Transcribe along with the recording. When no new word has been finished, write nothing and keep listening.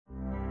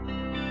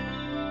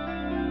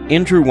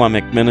Andrew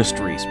Wommack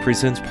Ministries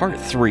presents Part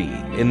 3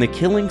 in the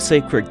Killing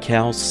Sacred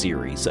Cows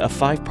series, a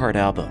 5-part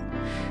album.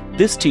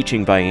 This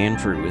teaching by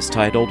Andrew is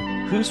titled,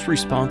 Who's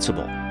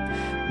Responsible?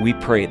 We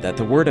pray that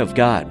the Word of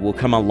God will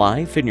come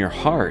alive in your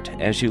heart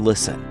as you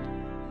listen.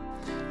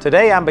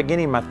 Today I'm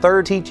beginning my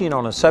third teaching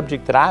on a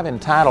subject that I've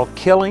entitled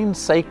Killing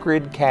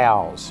Sacred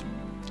Cows.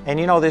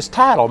 And you know, this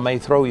title may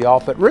throw you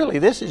off, but really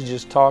this is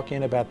just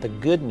talking about the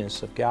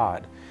goodness of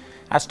God.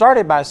 I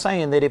started by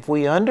saying that if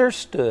we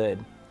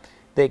understood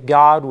that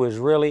God was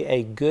really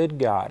a good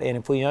God, and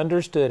if we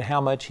understood how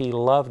much He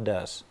loved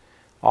us,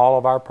 all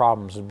of our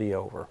problems would be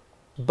over.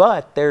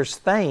 But there's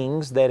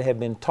things that have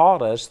been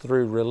taught us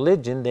through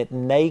religion that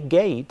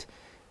negate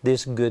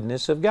this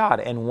goodness of God.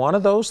 And one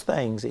of those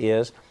things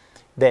is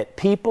that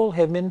people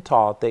have been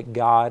taught that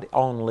God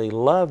only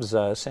loves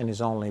us and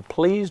is only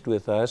pleased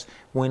with us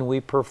when we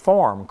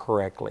perform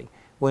correctly,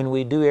 when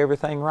we do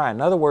everything right.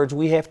 In other words,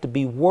 we have to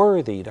be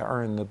worthy to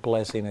earn the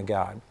blessing of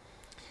God.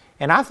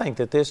 And I think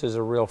that this is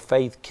a real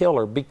faith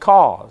killer,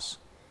 because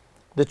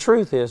the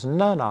truth is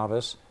none of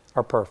us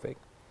are perfect.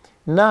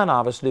 None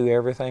of us do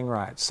everything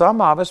right. Some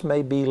of us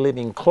may be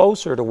living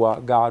closer to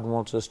what God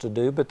wants us to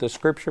do, but the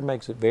Scripture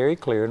makes it very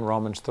clear in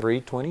Romans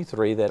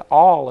 3:23 that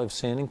all have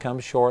sinned and come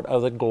short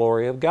of the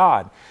glory of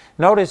God.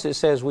 Notice it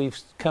says we've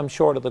come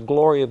short of the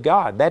glory of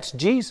God. That's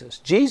Jesus.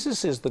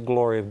 Jesus is the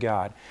glory of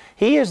God.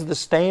 He is the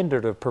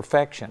standard of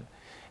perfection.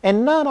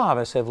 And none of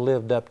us have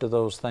lived up to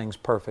those things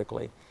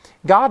perfectly.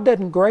 God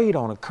doesn't grade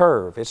on a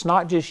curve. It's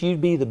not just you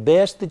be the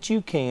best that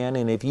you can,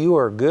 and if you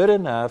are good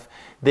enough,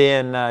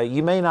 then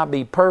you may not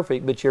be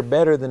perfect, but you're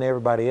better than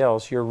everybody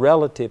else. You're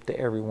relative to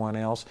everyone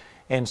else.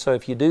 And so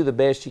if you do the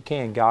best you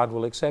can, God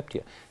will accept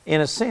you.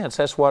 In a sense,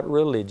 that's what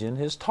religion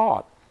has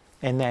taught,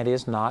 and that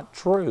is not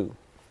true.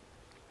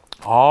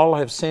 All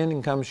have sinned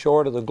and come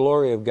short of the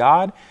glory of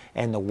God,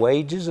 and the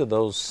wages of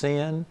those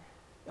sin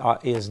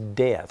is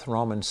death.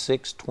 Romans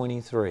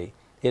 6:23.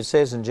 It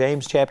says in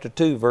James chapter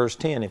 2, verse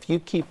 10, if you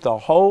keep the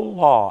whole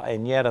law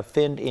and yet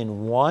offend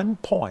in one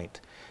point,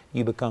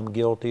 you become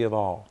guilty of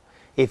all.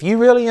 If you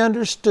really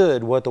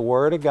understood what the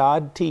Word of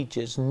God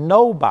teaches,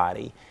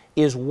 nobody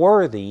is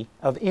worthy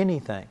of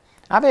anything.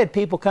 I've had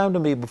people come to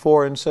me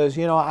before and says,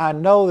 you know, I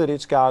know that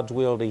it's God's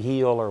will to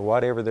heal or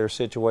whatever their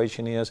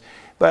situation is,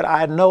 but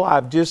I know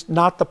I'm just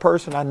not the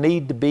person I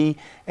need to be,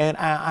 and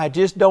I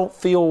just don't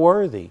feel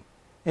worthy.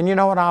 And you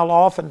know what I'll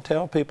often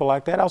tell people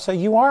like that? I'll say,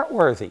 you aren't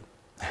worthy.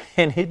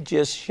 And it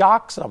just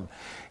shocks them.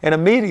 And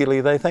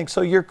immediately they think, so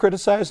you're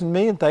criticizing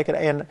me and thinking,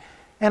 and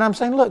I'm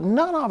saying, look,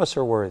 none of us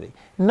are worthy.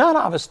 None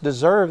of us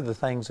deserve the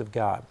things of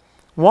God.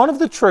 One of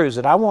the truths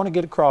that I want to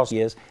get across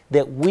is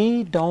that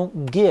we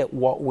don't get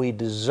what we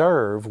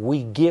deserve.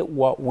 We get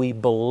what we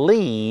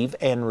believe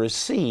and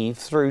receive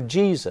through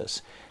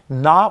Jesus,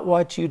 not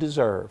what you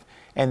deserve.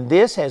 And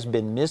this has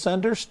been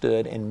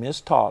misunderstood and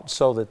mistaught,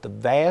 so that the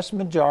vast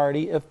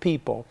majority of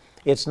people,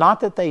 it's not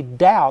that they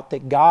doubt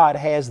that God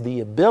has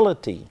the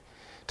ability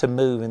to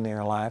move in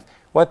their life.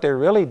 What they're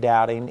really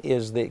doubting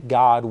is that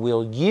God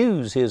will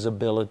use His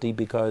ability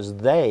because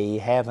they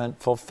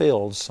haven't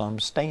fulfilled some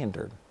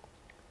standard.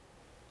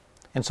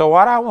 And so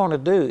what I want to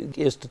do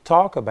is to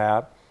talk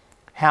about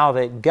how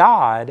that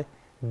God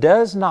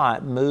does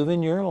not move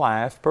in your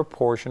life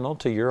proportional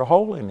to your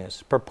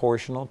holiness,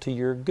 proportional to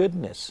your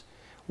goodness.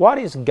 What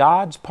is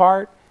God's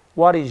part?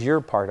 What is your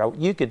part?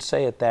 You could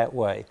say it that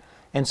way.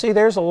 And see,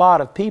 there's a lot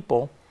of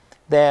people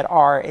that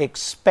are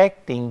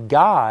expecting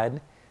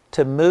God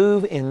to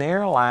move in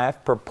their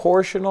life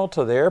proportional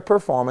to their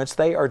performance.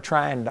 They are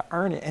trying to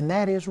earn it, and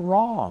that is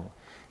wrong.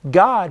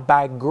 God,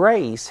 by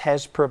grace,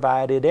 has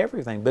provided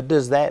everything. But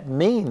does that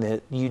mean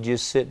that you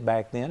just sit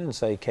back then and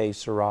say, que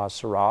sera,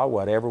 sera,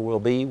 whatever will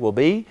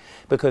be,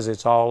 because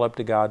it's all up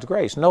to God's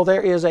grace? No,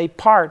 there is a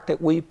part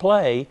that we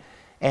play,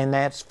 and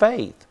that's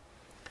faith.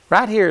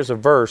 Right here is a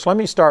verse. Let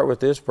me start with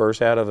this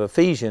verse out of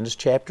Ephesians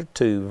chapter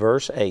 2,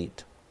 verse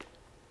 8.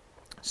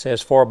 It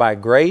says, for by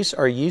grace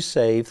are ye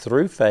saved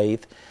through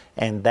faith,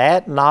 and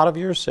that not of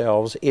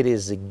yourselves, it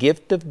is the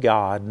gift of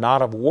God,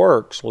 not of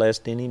works,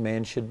 lest any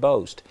man should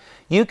boast.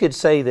 You could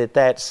say that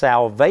that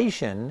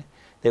salvation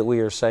that we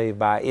are saved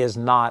by is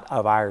not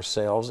of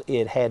ourselves.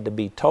 It had to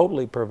be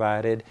totally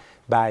provided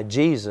by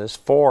Jesus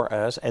for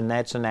us, and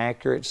that's an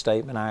accurate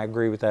statement. I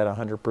agree with that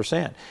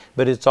 100%.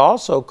 But it's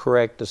also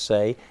correct to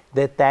say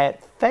that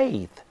that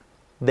faith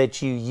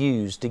that you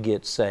used to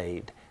get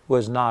saved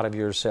was not of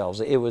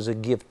yourselves. It was a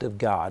gift of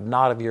God,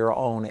 not of your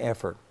own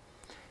effort.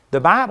 The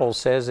Bible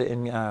says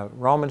in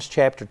Romans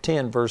chapter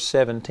 10, verse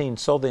 17,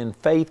 so then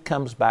faith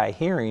comes by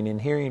hearing,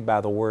 and hearing by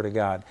the Word of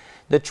God.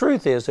 The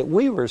truth is that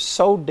we were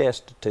so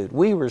destitute,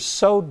 we were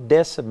so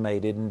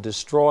decimated and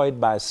destroyed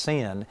by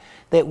sin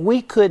that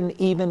we couldn't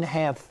even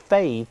have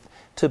faith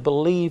to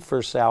believe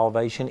for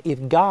salvation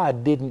if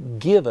God didn't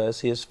give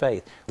us His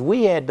faith.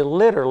 We had to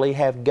literally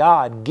have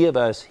God give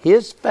us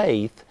His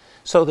faith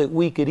so that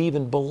we could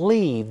even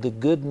believe the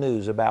good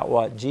news about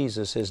what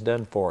Jesus has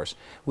done for us.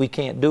 We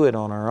can't do it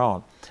on our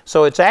own.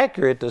 So it's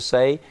accurate to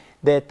say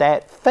that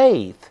that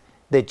faith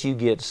that you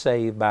get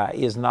saved by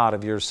is not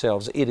of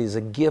yourselves. It is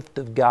a gift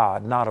of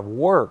God, not of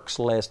works,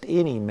 lest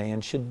any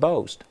man should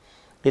boast.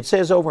 It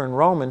says over in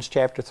Romans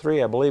chapter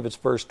 3, I believe it's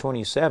verse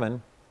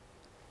 27,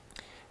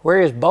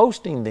 where is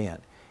boasting then?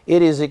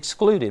 It is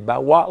excluded. By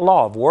what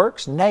law of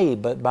works? Nay,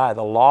 but by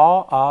the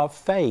law of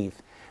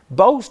faith.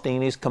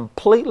 Boasting is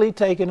completely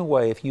taken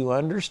away if you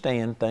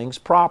understand things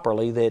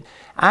properly, that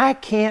I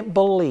can't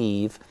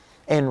believe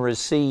and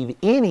receive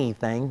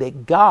anything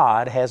that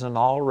God hasn't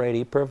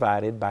already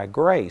provided by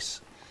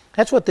grace.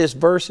 That's what this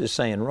verse is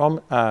saying.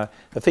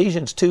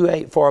 Ephesians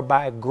 2:8, for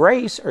by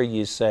grace are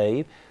you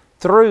saved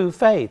through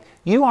faith.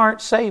 You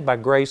aren't saved by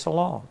grace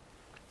alone.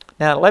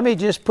 Now, let me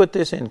just put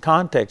this in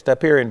context.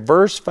 Up here in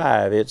verse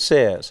 5, it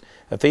says,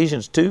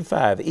 Ephesians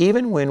 2:5,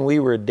 even when we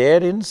were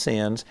dead in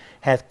sins,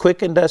 hath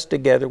quickened us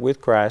together with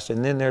Christ.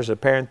 And then there's a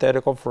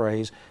parenthetical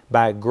phrase,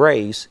 by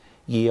grace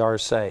ye are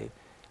saved.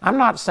 I'm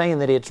not saying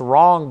that it's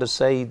wrong to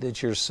say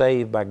that you're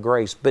saved by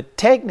grace, but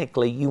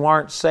technically you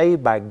aren't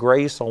saved by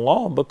grace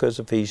alone, because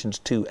Ephesians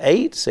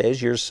 2:8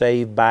 says you're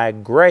saved by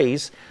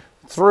grace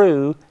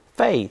through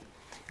faith.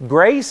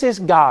 Grace is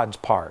God's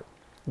part.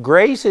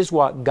 Grace is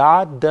what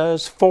God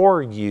does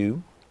for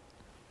you.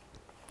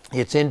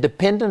 It's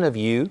independent of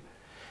you.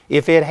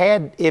 If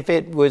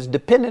it was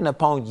dependent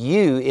upon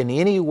you in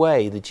any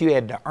way, that you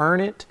had to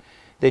earn it,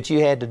 that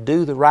you had to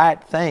do the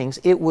right things,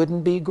 it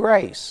wouldn't be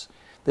grace.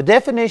 The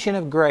definition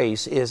of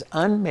grace is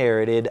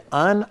unmerited,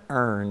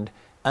 unearned,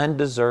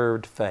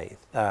 undeserved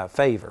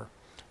favor.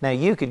 Now,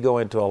 you could go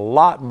into a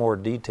lot more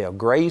detail.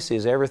 Grace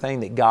is everything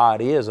that God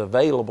is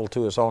available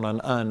to us on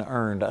an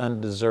unearned,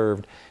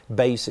 undeserved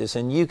basis.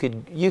 And you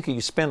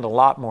could spend a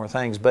lot more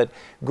things. But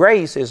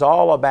grace is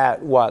all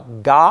about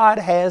what God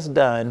has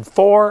done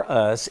for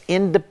us,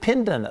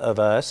 independent of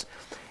us.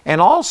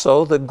 And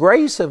also, the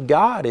grace of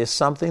God is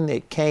something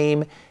that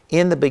came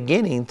in the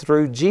beginning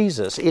through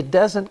Jesus. It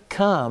doesn't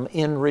come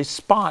in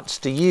response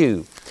to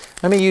you.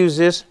 Let me use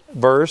this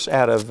verse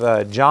out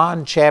of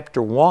John chapter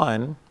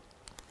 1.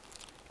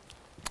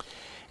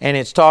 And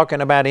it's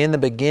talking about, in the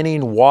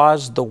beginning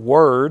was the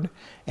Word,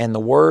 and the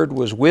Word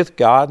was with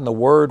God, and the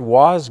Word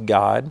was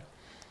God.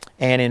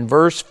 And in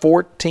verse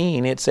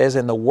 14 it says,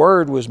 and the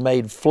Word was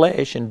made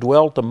flesh and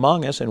dwelt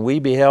among us, and we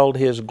beheld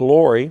His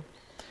glory,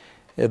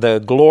 the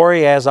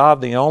glory as of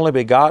the only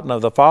begotten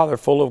of the Father,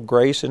 full of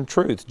grace and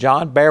truth.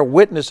 John bare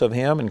witness of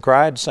Him, and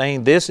cried,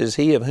 saying, this is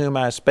He of whom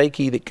I spake.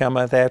 He that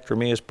cometh after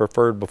me is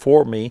preferred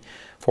before me,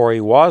 for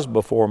He was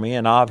before me,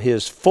 and of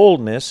His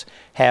fullness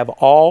have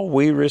all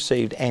we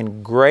received,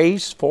 and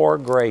grace for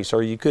grace,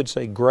 or you could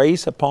say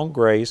grace upon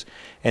grace.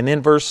 And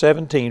then verse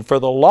 17, for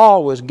the law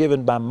was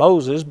given by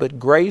Moses, but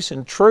grace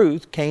and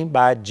truth came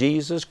by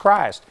Jesus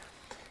Christ.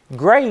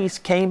 Grace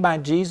came by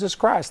Jesus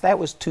Christ. That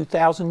was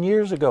 2,000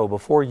 years ago,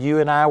 before you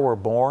and I were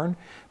born,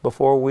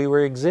 before we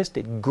were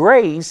existed.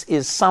 Grace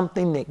is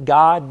something that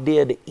God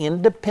did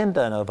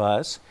independent of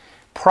us,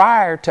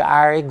 prior to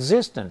our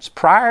existence.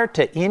 Prior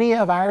to any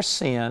of our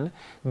sin,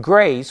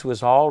 grace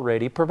was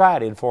already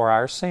provided for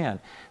our sin.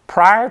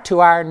 Prior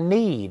to our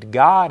need,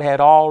 God had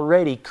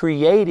already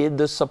created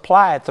the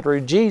supply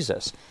through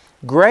Jesus.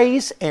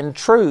 Grace and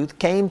truth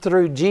came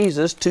through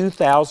Jesus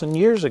 2,000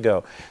 years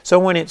ago. So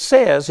when it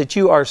says that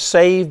you are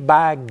saved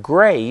by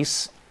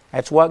grace,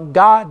 that's what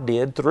God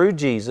did through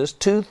Jesus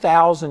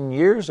 2,000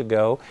 years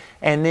ago.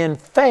 And then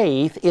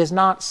faith is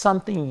not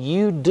something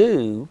you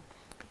do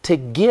to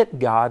get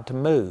God to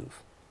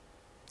move.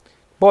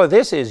 Boy,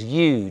 this is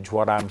huge,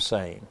 what I'm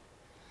saying.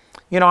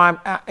 You know,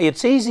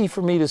 it's easy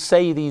for me to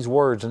say these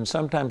words, and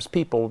sometimes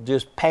people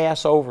just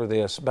pass over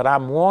this, but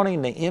I'm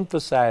wanting to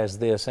emphasize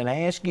this and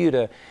ask you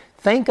to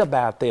think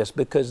about this,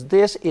 because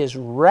this is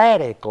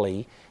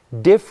radically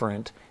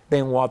different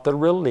than what the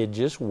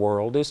religious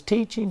world is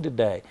teaching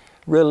today.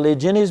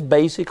 Religion is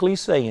basically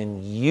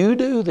saying, you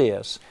do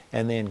this,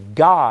 and then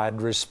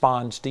God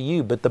responds to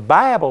you. But the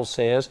Bible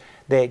says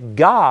that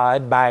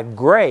God, by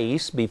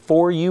grace,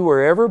 before you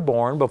were ever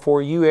born,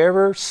 before you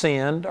ever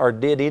sinned or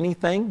did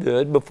anything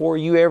good, before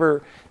you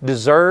ever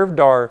deserved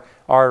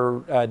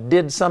or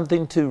did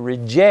something to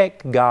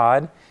reject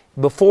God,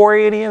 before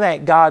any of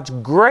that, God's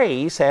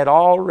grace had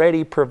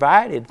already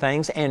provided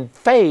things, and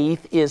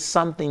faith is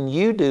something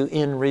you do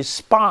in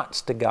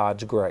response to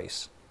God's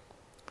grace.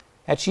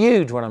 That's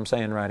huge, what I'm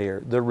saying right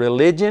here. The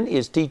religion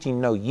is teaching,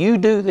 no, you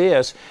do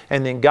this,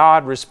 and then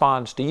God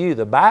responds to you.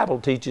 The Bible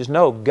teaches,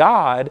 no,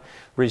 God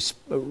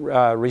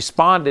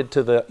responded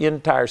to the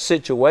entire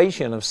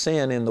situation of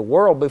sin in the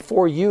world.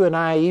 Before you and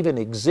I even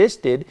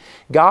existed,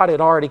 God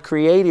had already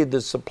created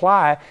the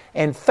supply,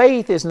 and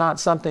faith is not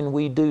something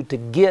we do to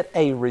get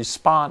a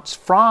response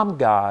from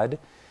God.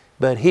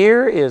 But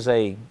here is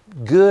a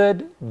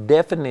good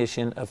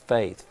definition of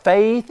faith.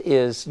 Faith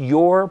is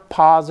your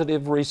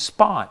positive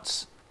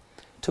response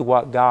to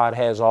what God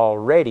has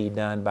already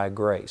done by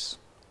grace.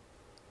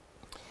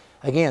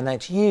 Again,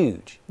 that's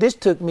huge. This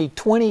took me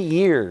 20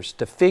 years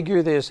to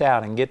figure this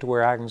out and get to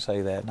where I can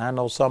say that. And I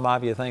know some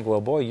of you think,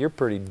 well, boy, you're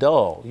pretty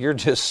dull. You're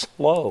just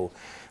slow.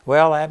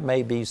 Well, that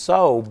may be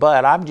so,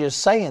 but I'm just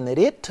saying that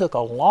it took a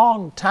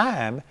long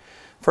time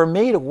for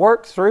me to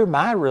work through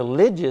my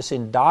religious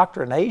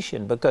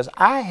indoctrination, because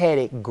I had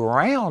it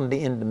ground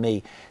into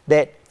me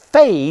that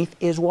faith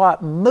is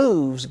what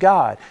moves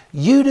God.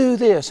 You do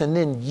this and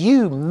then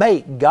you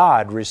make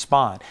God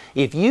respond.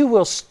 If you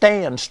will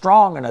stand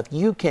strong enough,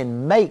 you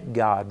can make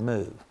God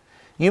move.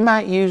 You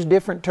might use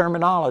different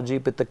terminology,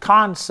 but the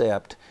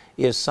concept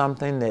is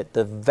something that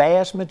the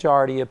vast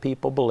majority of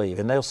people believe.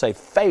 And they'll say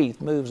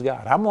faith moves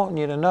God. I'm wanting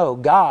you to know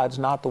God's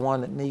not the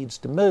one that needs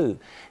to move.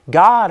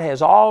 God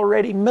has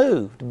already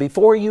moved.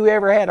 Before you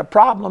ever had a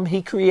problem,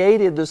 He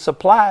created the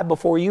supply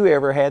before you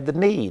ever had the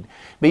need.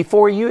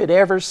 Before you had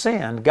ever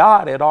sinned,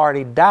 God had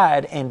already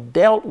died and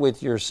dealt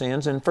with your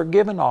sins and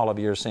forgiven all of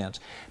your sins.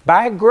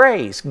 By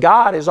grace,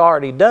 God has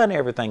already done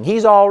everything.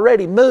 He's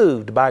already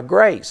moved by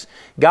grace.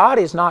 God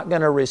is not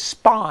going to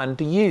respond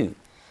to you.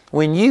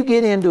 When you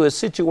get into a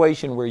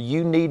situation where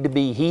you need to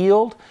be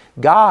healed,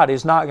 God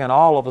is not going to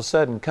all of a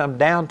sudden come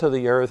down to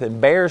the earth and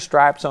bear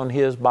stripes on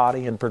His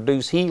body and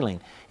produce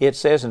healing. It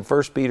says in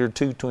 1 Peter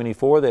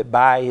 2:24 that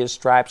by His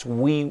stripes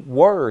we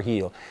were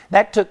healed.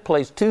 That took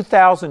place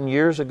 2,000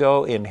 years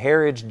ago in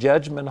Herod's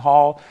judgment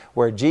hall,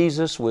 where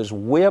Jesus was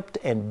whipped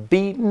and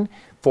beaten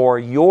for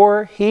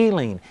your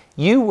healing.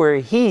 You were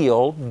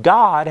healed.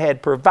 God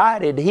had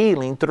provided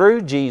healing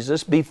through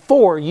Jesus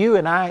before you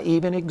and I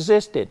even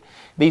existed,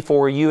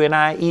 before you and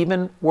I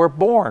even were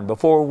born,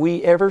 before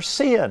we ever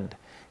sinned.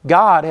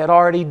 God had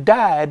already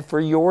died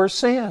for your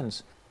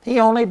sins. He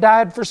only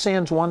died for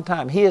sins one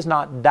time. He is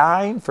not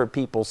dying for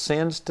people's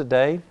sins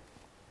today.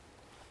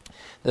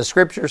 The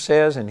Scripture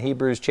says in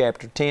Hebrews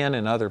chapter 10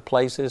 and other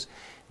places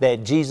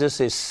that Jesus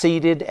is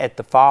seated at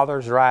the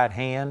Father's right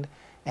hand.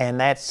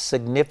 And that's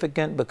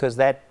significant because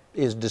that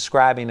is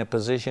describing a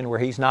position where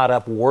He's not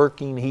up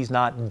working, He's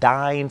not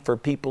dying for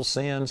people's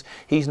sins,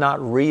 He's not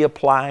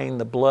reapplying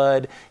the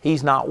blood,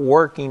 He's not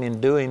working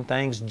and doing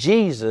things.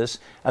 Jesus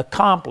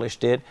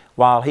accomplished it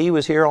while He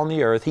was here on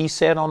the earth. He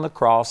said on the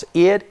cross,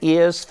 "It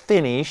is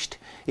finished."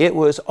 It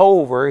was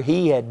over.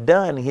 He had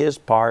done His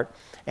part.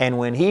 And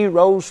when He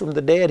rose from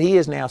the dead, He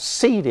is now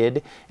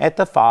seated at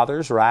the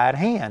Father's right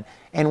hand.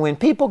 And when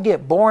people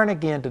get born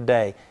again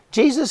today,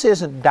 Jesus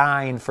isn't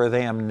dying for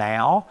them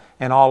now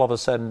and all of a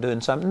sudden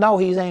doing something. No,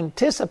 He's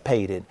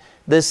anticipated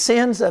the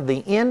sins of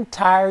the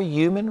entire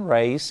human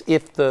race.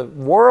 If the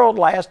world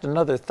lasts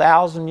another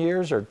 1,000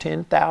 years or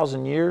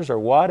 10,000 years or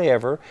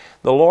whatever,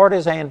 the Lord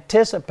has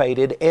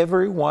anticipated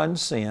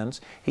everyone's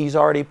sins. He's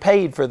already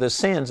paid for the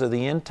sins of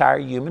the entire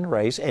human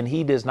race, and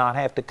He does not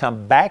have to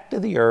come back to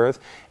the earth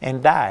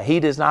and die.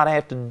 He does not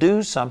have to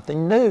do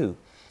something new.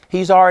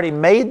 He's already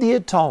made the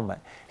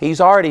atonement. He's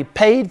already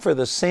paid for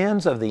the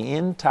sins of the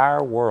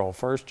entire world.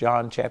 1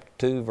 John chapter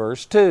 2,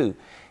 verse 2.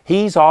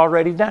 He's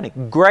already done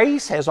it.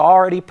 Grace has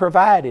already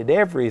provided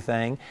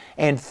everything,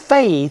 and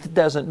faith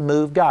doesn't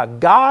move God.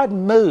 God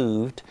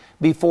moved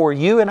before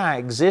you and I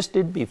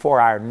existed,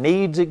 before our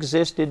needs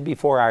existed,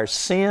 before our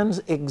sins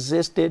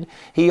existed.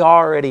 He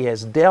already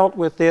has dealt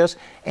with this,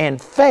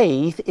 and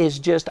faith is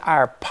just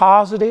our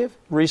positive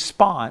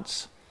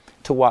response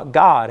to what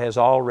God has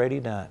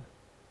already done.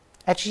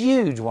 That's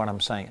huge what I'm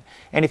saying.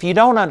 And if you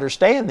don't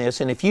understand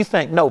this, and if you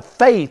think, no,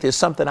 faith is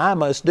something I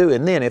must do,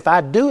 and then if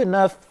I do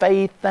enough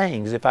faith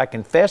things, if I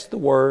confess the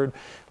Word,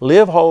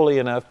 live holy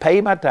enough, pay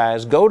my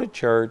tithes, go to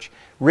church,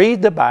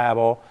 read the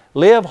Bible,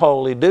 live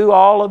holy, do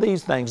all of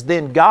these things,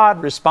 then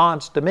God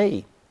responds to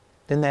me.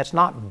 Then that's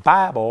not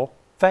Bible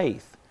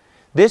faith.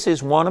 This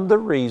is one of the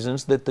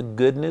reasons that the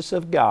goodness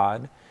of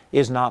God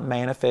is not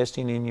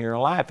manifesting in your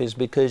life, is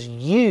because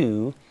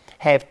you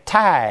have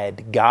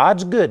tied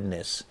God's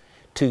goodness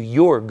to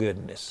your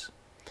goodness.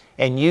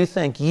 And you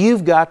think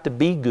you've got to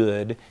be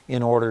good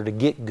in order to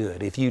get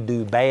good. If you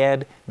do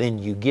bad, then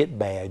you get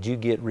bad. You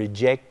get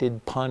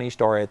rejected,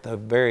 punished, or at the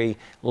very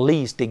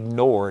least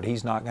ignored.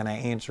 He's not going to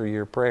answer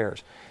your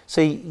prayers.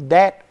 See,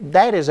 that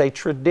is a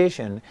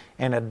tradition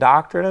and a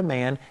doctrine of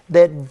man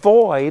that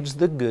voids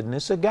the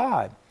goodness of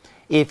God.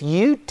 If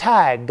you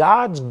tie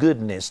God's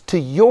goodness to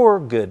your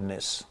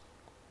goodness,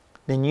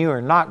 then you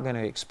are not going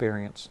to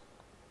experience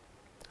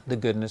the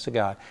goodness of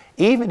God,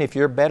 even if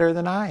you're better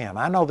than I am.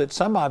 I know that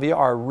some of you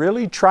are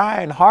really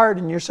trying hard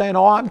and you're saying,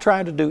 oh, I'm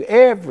trying to do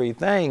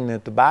everything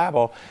that the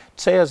Bible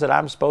says that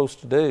I'm supposed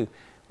to do.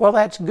 Well,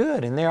 that's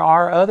good, and there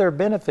are other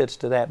benefits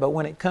to that, but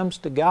when it comes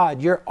to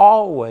God, you're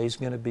always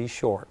going to be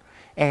short.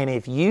 And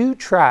if you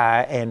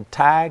try and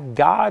tie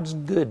God's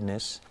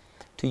goodness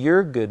to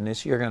your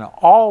goodness, you're going to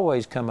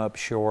always come up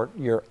short.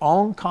 Your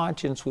own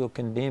conscience will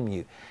condemn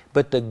you.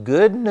 But the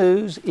good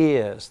news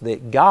is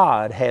that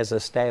God has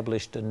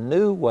established a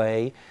new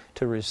way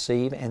to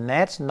receive, and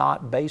that's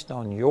not based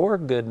on your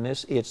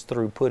goodness. It's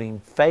through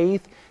putting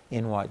faith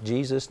in what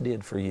Jesus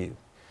did for you.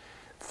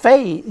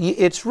 Faith,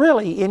 it's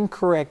really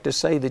incorrect to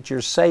say that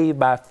you're saved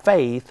by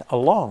faith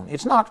alone.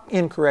 It's not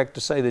incorrect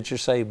to say that you're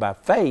saved by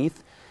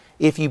faith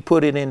if you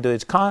put it into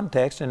its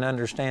context and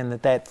understand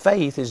that that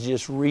faith is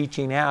just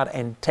reaching out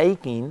and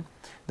taking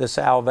the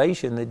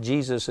salvation that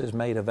Jesus has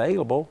made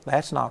available.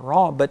 That's not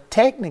wrong. But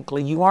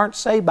technically, you aren't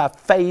saved by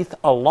faith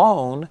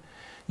alone.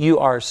 You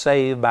are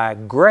saved by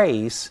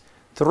grace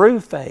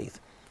through faith.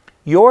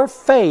 Your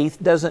faith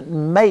doesn't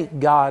make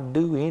God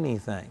do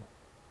anything.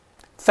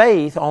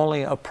 Faith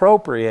only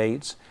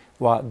appropriates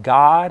what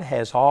God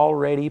has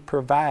already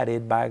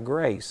provided by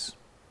grace.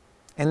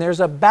 And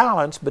there's a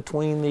balance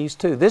between these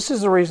two. This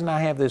is the reason I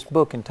have this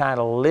book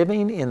entitled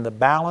Living in the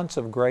Balance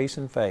of Grace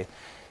and Faith.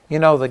 You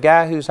know, the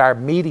guy who's our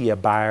media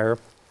buyer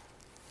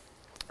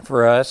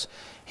for us,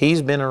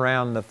 he's been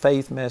around the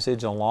faith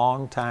message a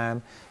long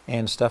time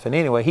and stuff. And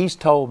anyway, he's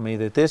told me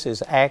that this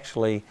is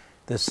actually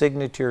the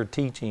signature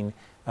teaching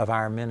of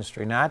our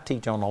ministry. Now, I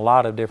teach on a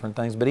lot of different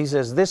things, but he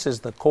says this is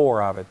the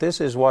core of it.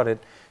 This is what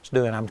it's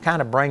doing. I'm kind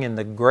of bringing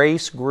the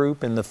grace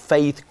group and the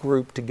faith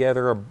group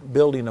together,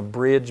 building a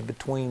bridge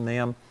between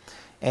them.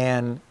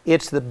 And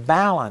it's the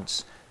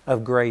balance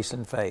of grace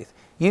and faith.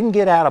 You can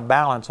get out of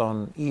balance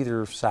on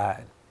either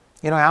side.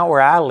 You know, out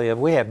where I live,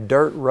 we have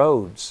dirt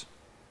roads.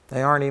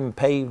 They aren't even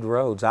paved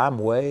roads. I'm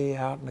way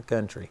out in the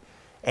country.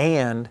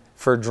 And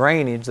for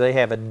drainage, they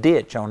have a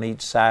ditch on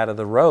each side of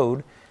the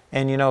road.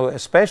 And you know,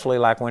 especially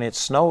like when it's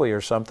snowy or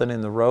something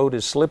and the road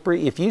is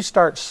slippery, if you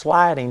start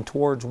sliding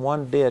towards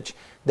one ditch,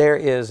 there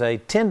is a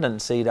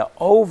tendency to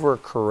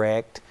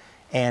overcorrect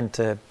and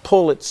to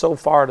pull it so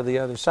far to the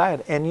other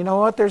side. And you know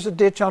what? There's a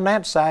ditch on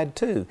that side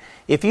too.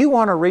 If you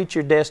want to reach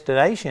your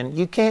destination,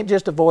 you can't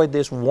just avoid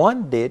this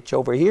one ditch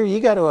over here.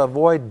 You got to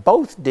avoid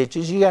both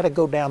ditches. You got to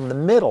go down the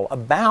middle, a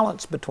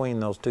balance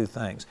between those two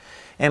things.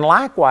 And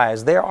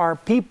likewise, there are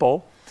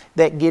people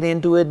that get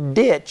into a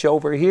ditch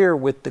over here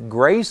with the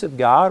grace of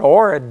God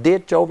or a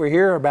ditch over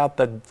here about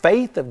the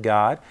faith of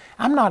God.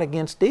 I'm not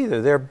against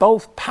either. They're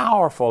both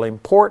powerful,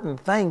 important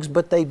things,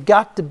 but they've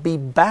got to be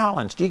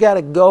balanced. You got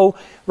to go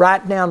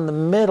right down the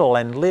middle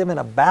and live in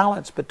a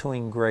balance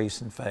between grace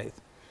and faith.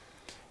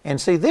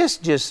 And see, this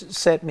just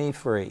set me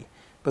free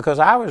because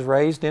I was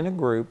raised in a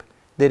group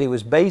that it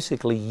was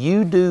basically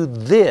you do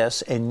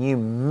this and you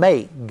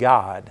make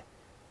God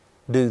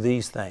do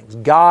these things.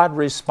 God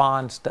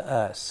responds to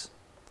us.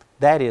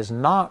 That is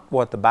not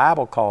what the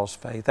Bible calls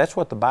faith. That's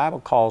what the Bible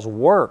calls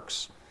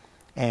works.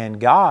 And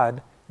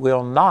God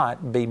will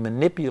not be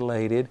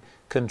manipulated,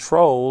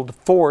 controlled,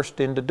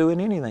 forced into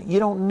doing anything. You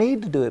don't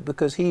need to do it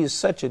because He is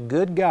such a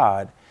good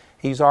God.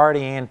 He's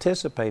already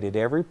anticipated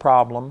every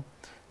problem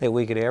that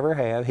we could ever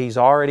have. He's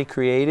already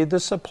created the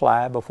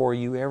supply before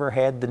you ever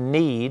had the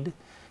need.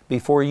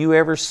 Before you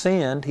ever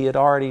sinned, He had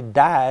already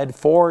died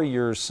for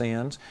your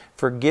sins.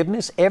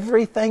 Forgiveness,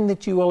 everything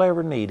that you will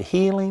ever need.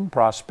 Healing,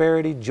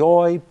 prosperity,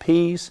 joy,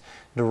 peace,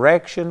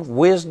 direction,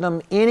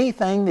 wisdom,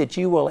 anything that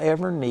you will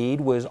ever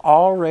need was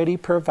already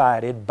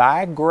provided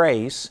by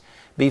grace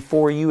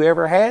before you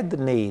ever had the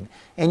need.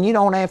 And you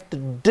don't have to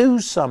do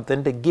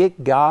something to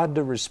get God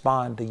to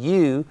respond to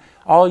you.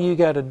 All you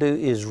got to do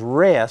is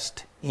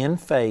rest in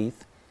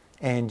faith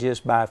and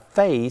just by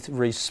faith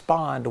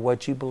respond to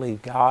what you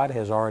believe God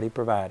has already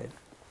provided.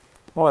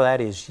 Boy,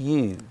 that is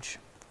huge,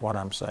 what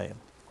I'm saying.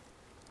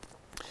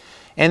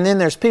 And then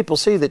there's people,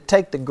 see, that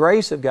take the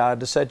grace of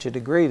God to such a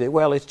degree that,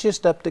 well, it's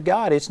just up to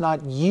God. It's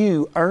not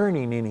you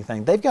earning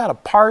anything. They've got a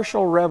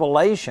partial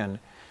revelation,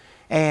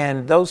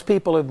 and those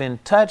people have been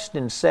touched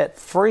and set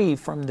free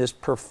from this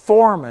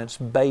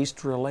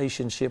performance-based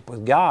relationship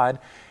with God,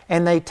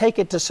 and they take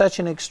it to such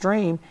an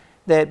extreme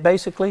that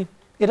basically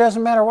it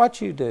doesn't matter what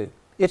you do.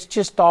 It's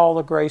just all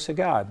the grace of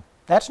God.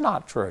 That's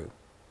not true.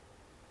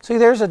 See,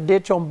 there's a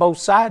ditch on both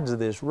sides of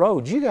this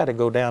road. You got to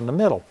go down the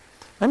middle.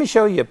 Let me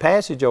show you a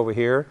passage over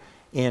here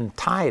in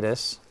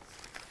Titus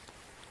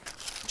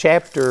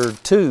chapter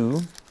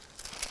 2.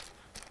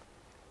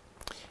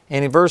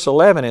 And in verse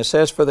 11 it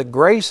says, "For the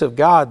grace of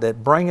God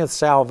that bringeth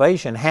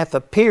salvation hath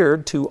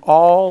appeared to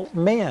all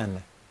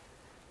men."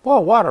 Boy,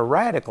 what a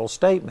radical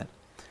statement.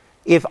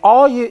 If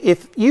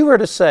you were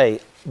to say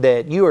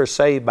that you are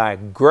saved by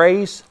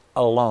grace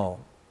alone,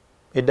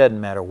 it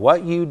doesn't matter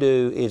what you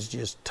do, it's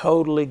just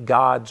totally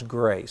God's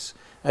grace.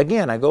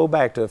 Again, I go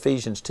back to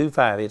Ephesians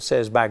 2:5. It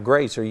says, by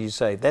grace are you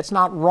saved. That's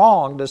not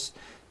wrong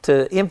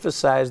to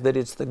emphasize that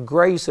it's the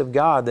grace of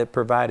God that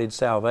provided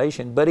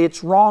salvation, but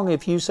it's wrong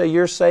if you say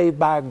you're saved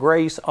by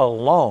grace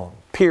alone,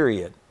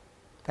 period.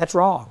 That's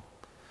wrong.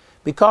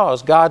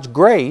 Because God's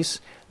grace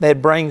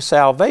that brings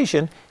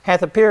salvation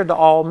hath appeared to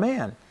all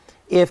men.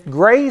 If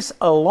grace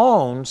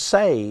alone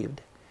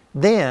saved,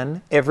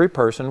 then every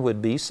person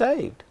would be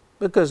saved,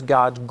 because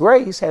God's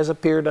grace has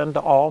appeared unto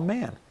all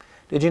men.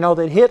 Did you know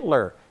that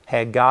Hitler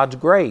had God's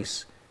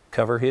grace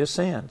cover his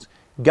sins?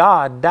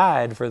 God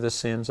died for the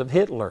sins of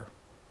Hitler.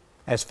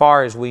 As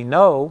far as we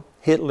know,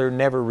 Hitler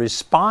never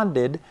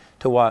responded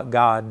to what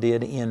God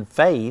did in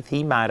faith.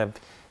 He might have,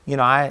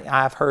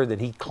 I've heard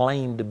that he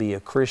claimed to be a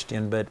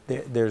Christian, but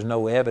there's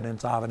no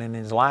evidence of it in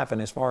his life.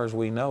 And as far as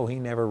we know, he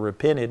never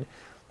repented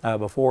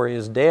before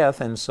his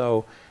death. And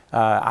so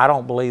I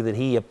don't believe that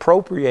he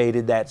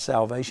appropriated that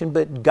salvation,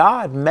 but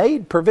God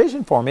made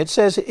provision for him. It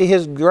says,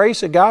 His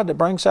grace of God that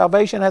brings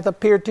salvation hath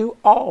appeared to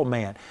all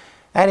men.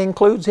 That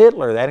includes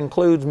Hitler, that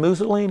includes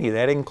Mussolini,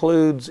 that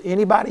includes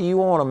anybody you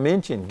want to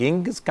mention,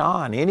 Genghis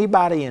Khan,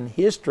 anybody in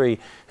history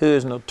who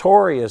is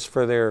notorious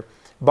for their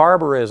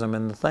barbarism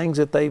and the things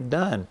that they've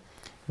done.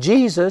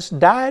 Jesus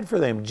died for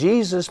them.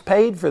 Jesus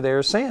paid for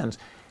their sins.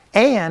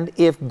 And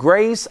if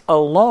grace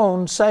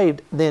alone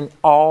saved, then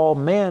all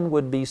men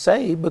would be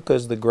saved,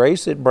 because the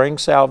grace that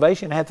brings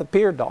salvation hath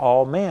appeared to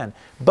all men.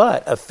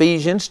 But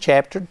Ephesians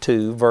chapter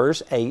 2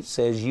 verse 8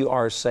 says you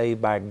are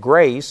saved by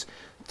grace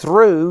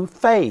through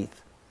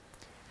faith.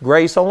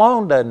 Grace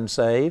alone doesn't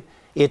save.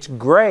 It's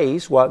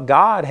grace, what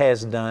God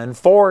has done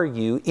for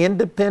you,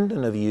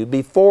 independent of you,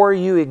 before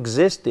you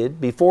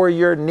existed, before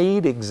your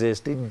need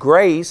existed.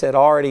 Grace had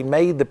already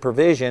made the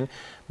provision,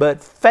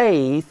 but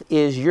faith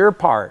is your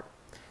part.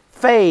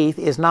 Faith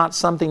is not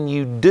something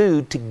you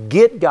do to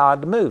get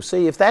God to move.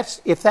 See, if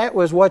that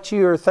was what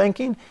you were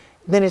thinking,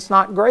 then it's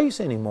not grace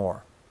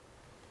anymore,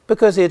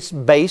 because it's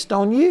based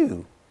on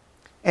you.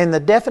 And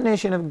the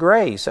definition of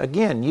grace,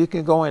 again, you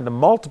can go into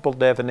multiple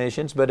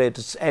definitions, but at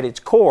its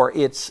core,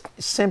 it's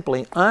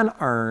simply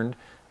unearned,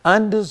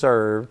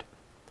 undeserved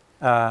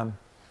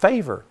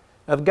favor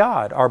of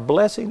God, or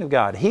blessing of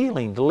God,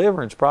 healing,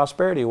 deliverance,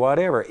 prosperity,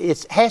 whatever.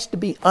 It has to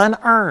be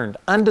unearned,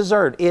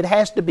 undeserved. It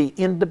has to be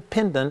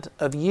independent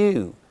of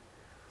you.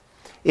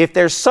 If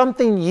there's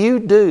something you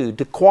do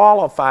to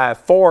qualify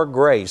for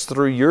grace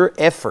through your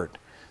effort,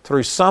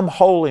 through some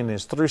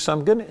holiness, through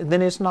some goodness,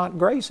 then it's not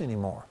grace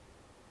anymore.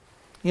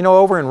 You know,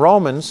 over in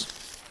Romans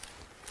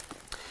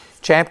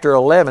chapter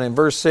 11 and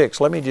verse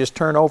 6, let me just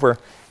turn over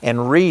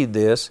and read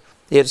this.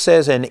 It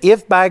says, "And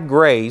if by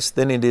grace,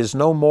 then it is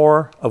no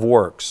more of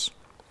works.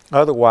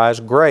 Otherwise,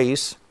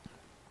 grace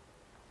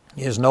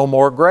is no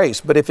more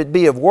grace. But if it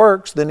be of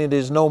works, then it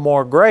is no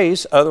more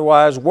grace.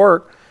 Otherwise,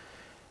 work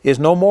is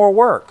no more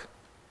work."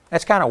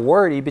 That's kind of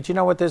wordy, but you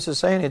know what this is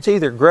saying? It's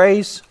either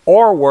grace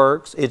or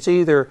works. It's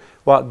either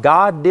what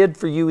God did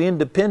for you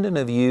independent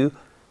of you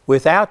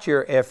without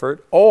your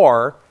effort,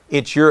 or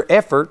it's your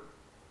effort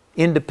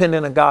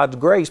independent of God's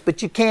grace.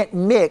 But you can't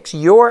mix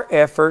your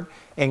effort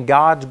and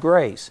God's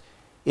grace.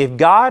 If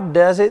God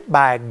does it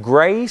by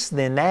grace,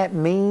 then that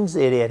means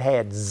that it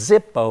had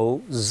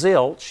zippo,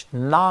 zilch,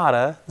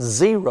 nada,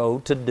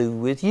 zero to do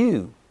with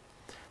you.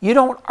 You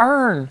don't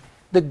earn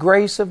the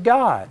grace of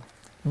God.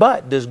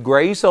 But does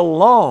grace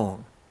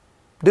alone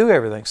do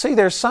everything? See,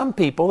 there's some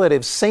people that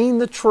have seen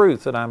the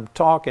truth that I'm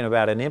talking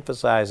about and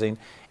emphasizing,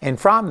 and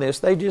from this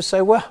they just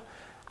say, well,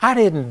 I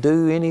didn't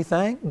do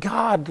anything.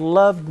 God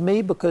loved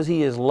me because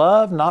He is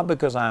love, not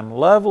because I'm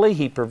lovely.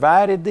 He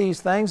provided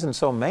these things, and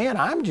so, man,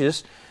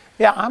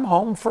 I'm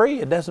home free.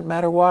 It doesn't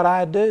matter what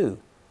I do.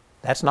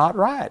 That's not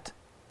right.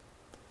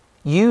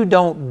 You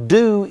don't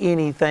do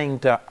anything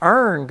to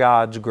earn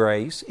God's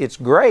grace. It's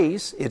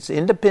grace. It's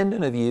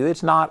independent of you.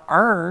 It's not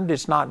earned.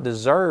 It's not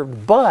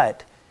deserved.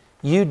 But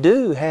you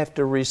do have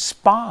to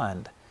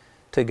respond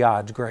to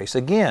God's grace.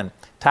 Again,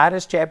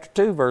 Titus chapter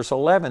 2 verse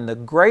 11, "The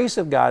grace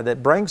of God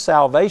that brings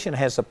salvation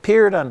has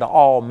appeared unto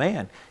all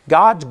men."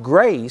 God's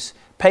grace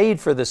paid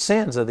for the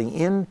sins of the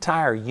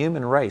entire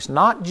human race,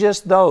 not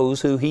just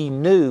those who He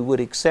knew would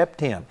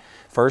accept Him.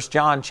 1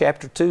 John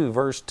chapter 2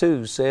 verse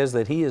 2 says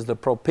that He is the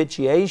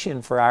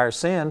propitiation for our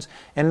sins,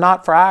 and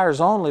not for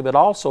ours only, but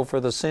also for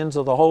the sins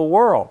of the whole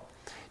world.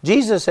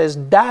 Jesus has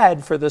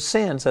died for the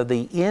sins of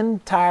the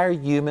entire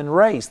human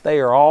race. They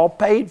are all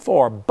paid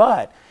for,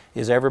 but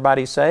is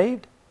everybody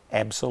saved?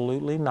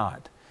 Absolutely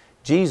not.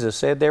 Jesus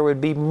said there would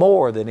be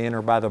more that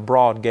enter by the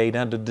broad gate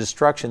unto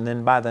destruction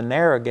than by the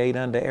narrow gate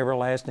unto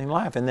everlasting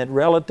life, and that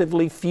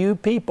relatively few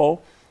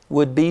people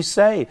would be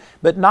saved.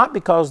 But not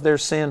because their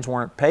sins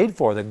weren't paid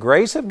for. The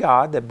grace of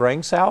God that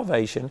brings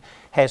salvation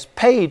has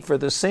paid for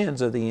the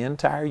sins of the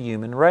entire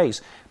human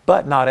race.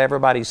 But not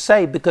everybody's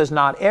saved, because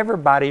not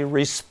everybody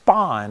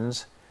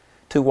responds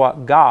to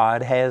what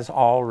God has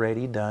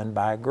already done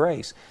by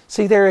grace.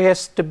 See, there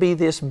has to be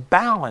this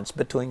balance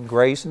between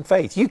grace and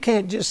faith. You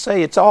can't just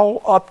say it's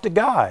all up to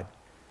God.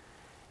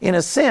 In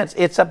a sense,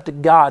 it's up to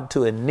God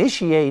to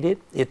initiate it.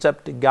 It's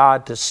up to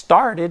God to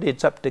start it.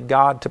 It's up to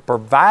God to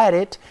provide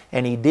it.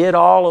 And He did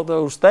all of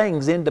those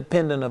things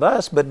independent of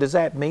us. But does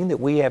that mean that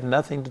we have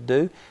nothing to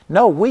do?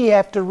 No, we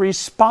have to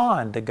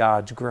respond to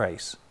God's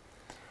grace.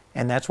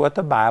 And that's what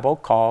the Bible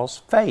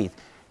calls faith.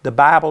 The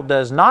Bible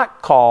does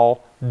not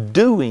call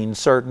doing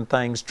certain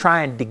things,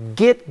 trying to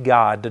get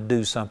God to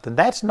do something.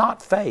 That's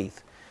not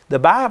faith. The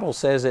Bible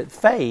says that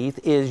faith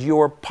is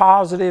your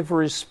positive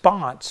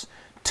response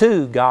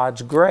to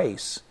God's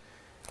grace.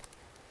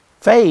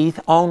 Faith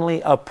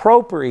only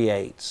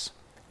appropriates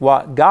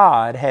what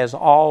God has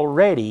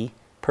already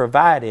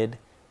provided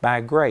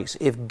by grace.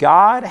 If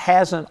God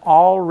hasn't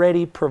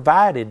already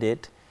provided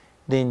it,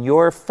 then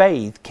your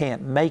faith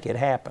can't make it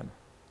happen.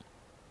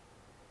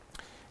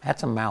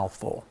 That's a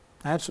mouthful.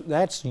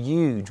 That's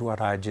huge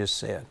what I just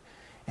said.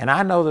 And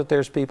I know that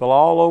there's people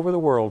all over the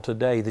world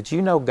today that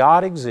you know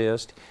God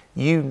exists,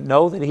 you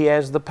know that He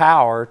has the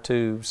power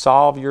to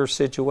solve your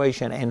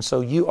situation, and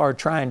so you are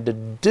trying to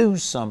do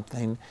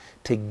something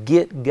to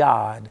get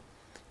God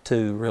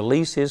to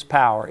release His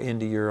power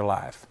into your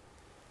life.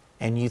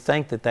 And you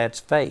think that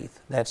that's faith.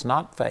 That's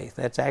not faith.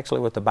 That's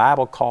actually what the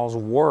Bible calls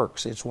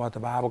works. It's what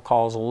the Bible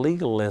calls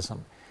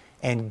legalism.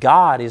 And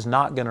God is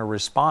not going to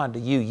respond to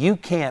you. You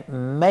can't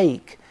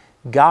make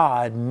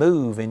God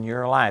move in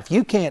your life.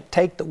 You can't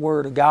take the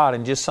Word of God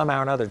and just somehow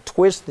or another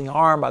twist the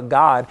arm of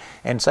God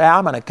and say,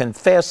 I'm going to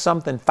confess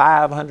something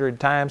 500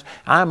 times.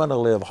 I'm going to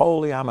live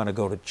holy. I'm going to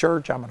go to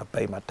church. I'm going to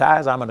pay my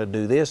tithes. I'm going to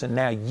do this. And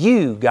now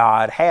you,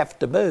 God, have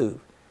to move.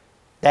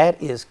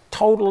 That is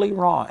totally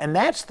wrong. And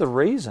that's the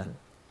reason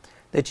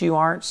that you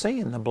aren't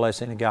seeing the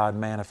blessing of God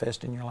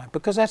manifest in your life,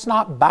 because that's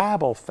not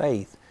Bible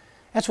faith.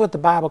 That's what the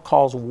Bible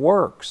calls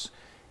works.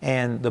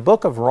 And the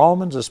book of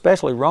Romans,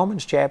 especially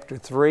Romans chapter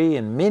 3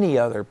 and many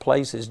other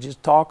places,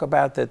 just talk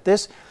about that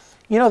this,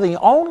 the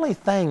only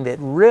thing that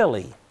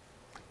really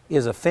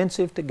is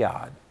offensive to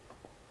God.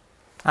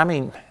 I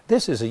mean,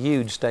 this is a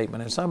huge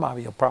statement, and some of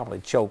you will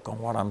probably choke on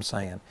what I'm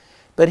saying.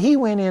 But he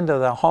went into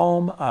the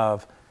home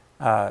of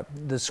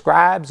the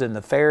scribes and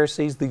the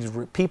Pharisees, these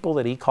people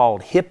that he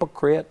called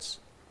hypocrites.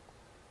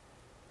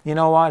 You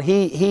know what?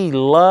 He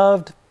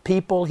loved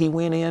people. He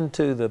went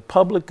into the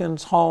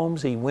publicans'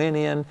 homes. He went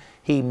in,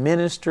 he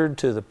ministered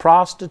to the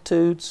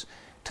prostitutes,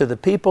 to the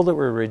people that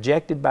were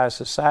rejected by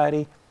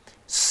society.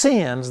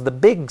 Sins, the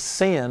big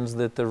sins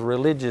that the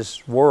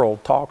religious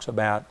world talks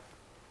about,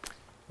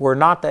 were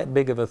not that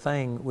big of a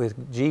thing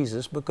with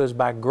Jesus, because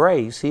by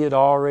grace he had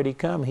already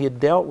come. He had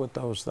dealt with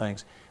those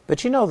things. But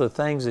the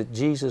things that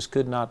Jesus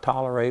could not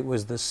tolerate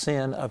was the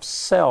sin of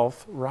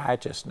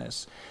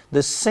self-righteousness,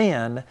 the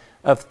sin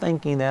of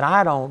thinking that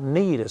I don't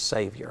need a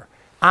Savior.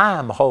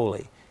 I'm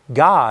holy.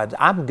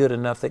 I'm good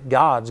enough that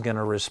God's going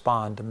to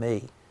respond to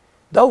me.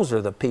 Those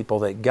are the people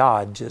that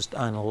God just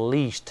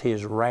unleashed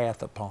His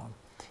wrath upon.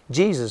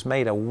 Jesus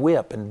made a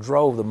whip and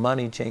drove the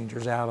money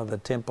changers out of the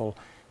temple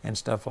and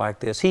stuff like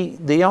this.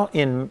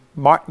 In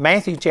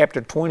Matthew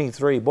chapter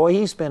 23, boy,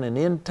 he spent an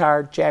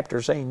entire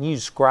chapter saying, you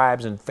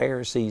scribes and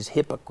Pharisees,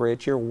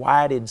 hypocrites, you're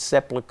whited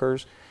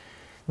sepulchres.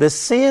 The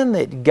sin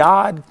that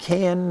God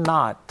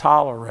cannot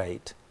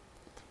tolerate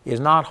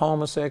is not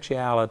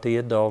homosexuality,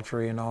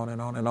 adultery, and on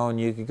and on and on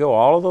you could go.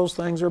 All of those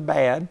things are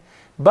bad,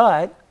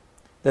 but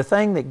the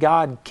thing that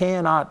God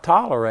cannot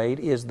tolerate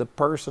is the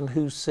person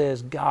who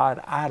says,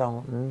 God, I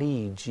don't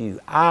need you.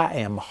 I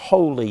am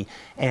holy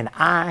and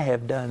I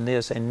have done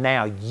this, and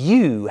now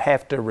you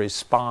have to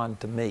respond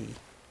to me.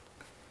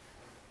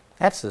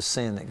 That's the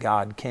sin that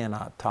God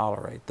cannot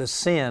tolerate. The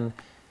sin,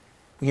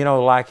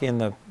 like in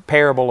the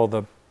parable of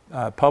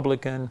the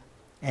publican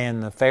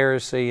and the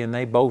Pharisee, and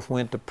they both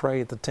went to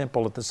pray at the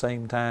temple at the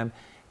same time.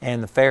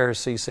 And the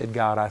Pharisee said,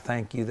 God, I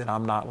thank you that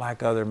I'm not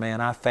like other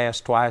men. I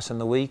fast twice in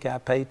the week. I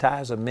pay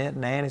tithes of mint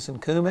and anise and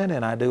cumin,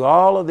 and I do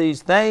all of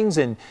these things.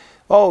 And,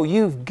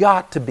 you've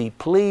got to be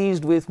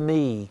pleased with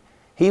me.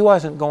 He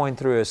wasn't going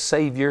through a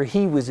Savior.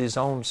 He was His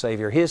own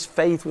Savior. His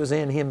faith was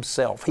in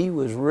Himself. He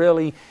was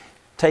really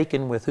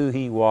taken with who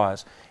He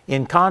was.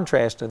 In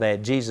contrast to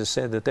that, Jesus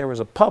said that there was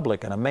a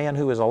publican, a man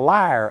who was a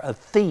liar, a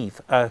thief,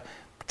 a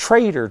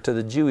traitor to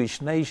the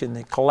Jewish nation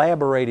that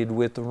collaborated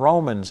with the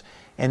Romans.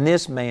 And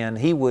this man,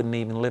 he wouldn't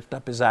even lift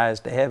up his eyes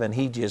to heaven.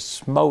 He just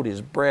smote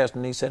his breast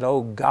and he said,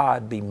 oh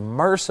God, be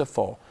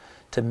merciful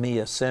to me,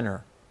 a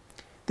sinner.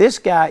 This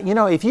guy,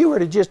 if you were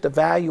to just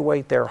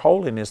evaluate their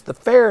holiness, the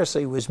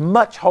Pharisee was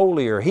much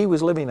holier. He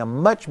was living a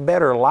much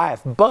better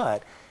life,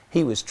 but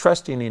he was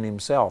trusting in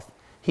himself.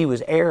 He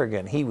was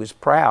arrogant. He was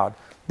proud.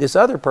 This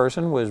other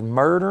person was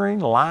murdering,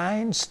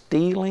 lying,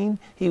 stealing.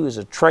 He was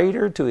a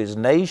traitor to his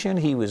nation.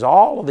 He was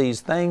all of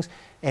these things.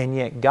 And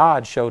yet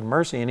God showed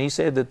mercy. And He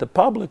said that the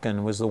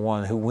publican was the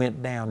one who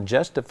went down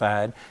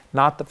justified,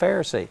 not the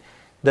Pharisee.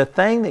 The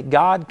thing that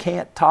God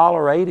can't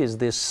tolerate is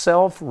this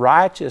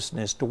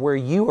self-righteousness to where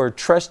you are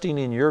trusting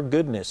in your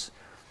goodness.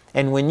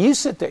 And when you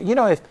sit there,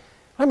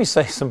 let me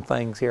say some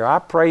things here. I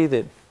pray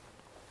that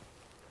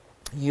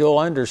you'll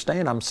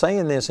understand. I'm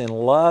saying this in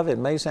love. It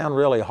may sound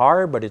really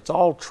hard, but it's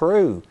all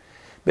true.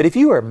 But if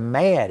you are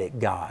mad at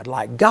God,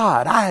 like,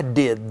 God, I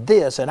did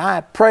this and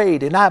I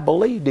prayed and I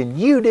believed and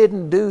you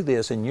didn't do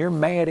this, and you're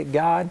mad at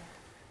God,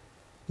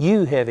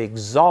 you have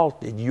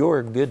exalted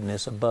your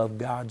goodness above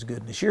God's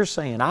goodness. You're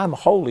saying, I'm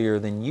holier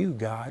than you,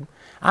 God.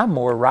 I'm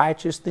more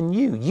righteous than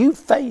you. You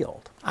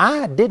failed.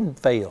 I didn't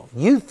fail.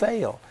 You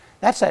failed.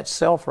 That's that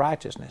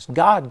self-righteousness.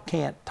 God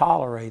can't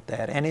tolerate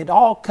that. And it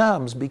all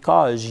comes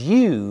because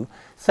you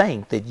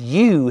think that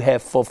you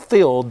have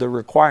fulfilled the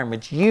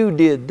requirements. You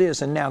did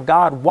this, and now,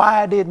 God,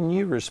 why didn't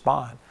you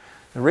respond?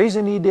 The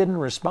reason you didn't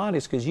respond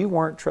is because you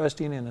weren't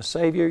trusting in a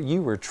Savior.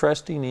 You were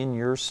trusting in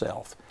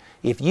yourself.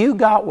 If you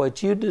got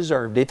what you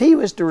deserved, if He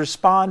was to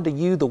respond to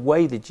you the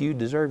way that you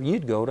deserve,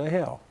 you'd go to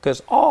hell.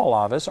 Because all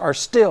of us are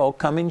still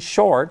coming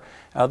short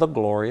of the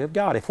glory of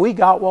God. If we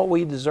got what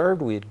we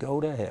deserved, we'd go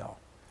to hell.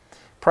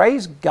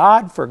 Praise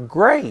God for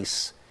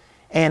grace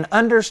and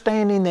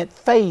understanding that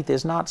faith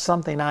is not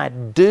something I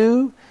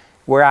do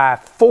where I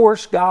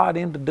force God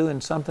into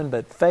doing something,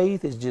 but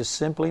faith is just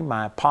simply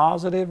my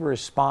positive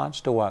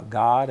response to what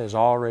God has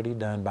already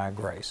done by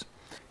grace.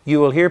 You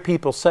will hear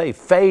people say,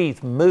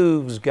 faith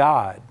moves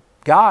God.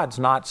 God's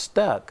not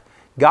stuck.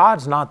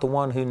 God's not the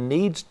one who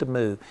needs to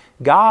move.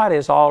 God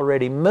has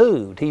already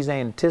moved. He's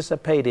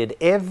anticipated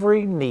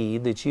every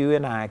need that you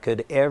and I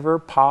could ever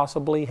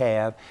possibly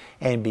have.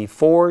 And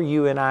before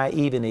you and I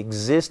even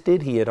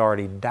existed, He had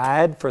already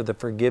died for the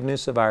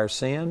forgiveness of our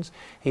sins.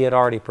 He had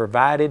already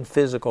provided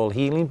physical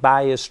healing.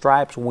 By His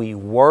stripes we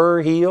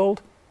were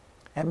healed.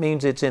 That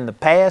means it's in the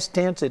past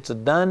tense. It's a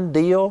done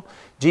deal.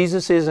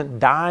 Jesus isn't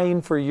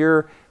dying for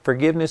your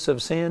forgiveness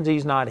of sins.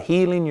 He's not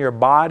healing your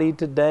body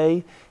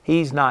today.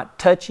 He's not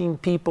touching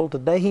people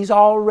today. He's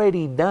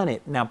already done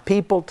it. Now,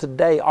 people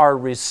today are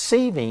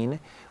receiving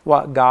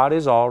what God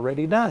has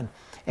already done.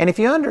 And if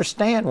you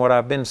understand what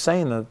I've been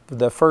saying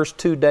the first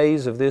 2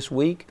 days of this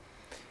week,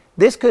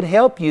 this could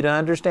help you to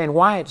understand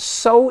why it's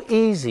so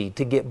easy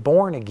to get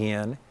born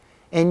again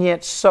and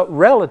yet so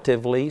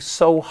relatively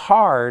so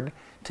hard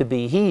to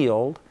be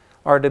healed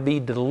or to be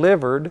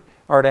delivered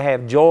or to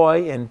have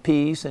joy and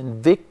peace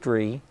and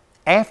victory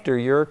after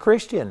you're a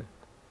Christian.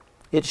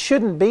 It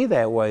shouldn't be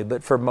that way,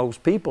 but for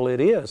most people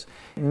it is.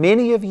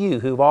 Many of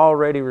you who've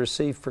already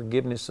received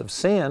forgiveness of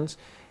sins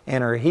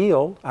and are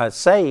healed,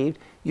 saved,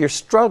 you're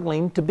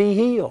struggling to be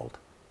healed.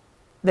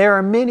 There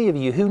are many of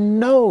you who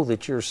know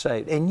that you're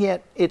saved, and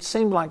yet it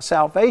seemed like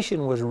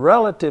salvation was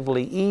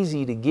relatively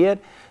easy to get,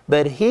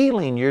 but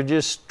healing, you're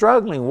just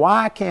struggling.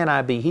 Why can't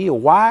I be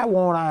healed?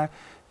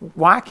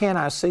 Why can't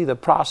I see the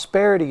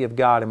prosperity of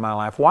God in my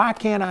life? Why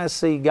can't I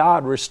see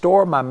God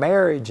restore my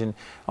marriage? And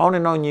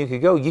on you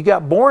could go. You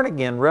got born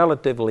again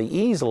relatively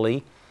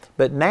easily,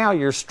 but now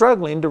you're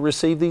struggling to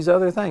receive these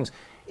other things.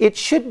 It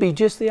should be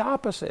just the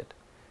opposite.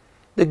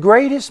 The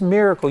greatest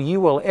miracle you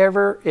will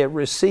ever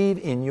receive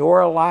in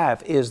your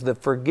life is the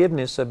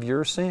forgiveness of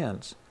your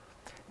sins.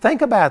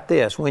 Think about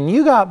this. When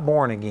you got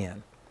born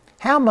again,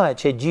 how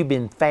much had you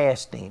been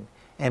fasting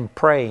and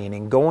praying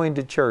and going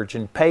to church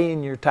and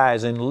paying your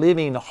tithes and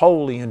living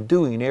holy and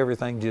doing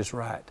everything just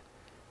right?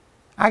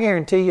 I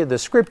guarantee you the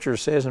Scripture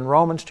says in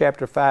Romans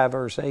chapter 5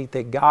 verse 8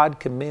 that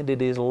God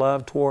commended His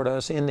love toward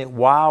us in that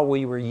while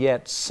we were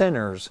yet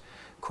sinners,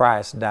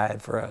 Christ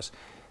died for us.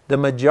 The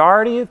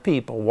majority of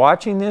people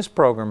watching this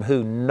program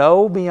who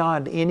know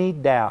beyond any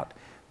doubt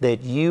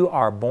that you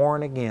are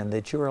born again,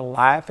 that your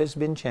life has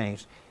been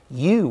changed,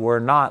 you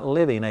were not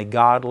living a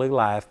godly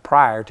life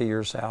prior to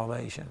your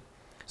salvation.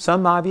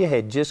 Some of you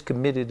had just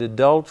committed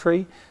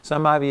adultery.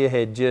 Some of you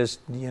had just,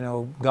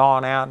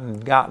 gone out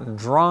and gotten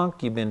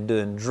drunk. You've been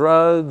doing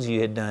drugs.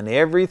 You had done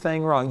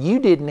everything wrong. You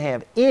didn't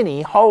have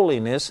any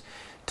holiness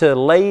to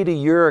lay to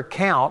your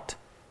account,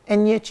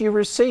 and yet you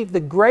received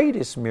the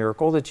greatest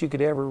miracle that you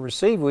could ever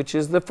receive, which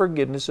is the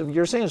forgiveness of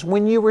your sins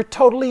when you were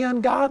totally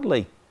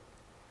ungodly.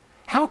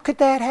 How could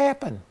that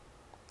happen?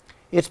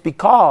 It's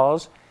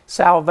because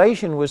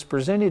salvation was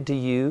presented to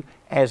you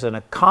as an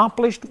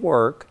accomplished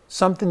work,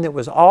 something that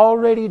was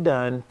already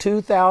done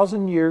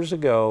 2,000 years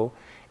ago,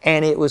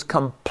 and it was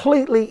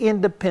completely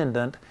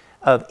independent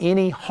of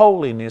any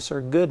holiness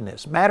or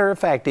goodness. Matter of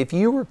fact, if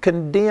you were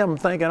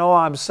condemned thinking, oh,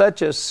 I'm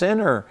such a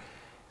sinner,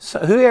 so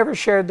whoever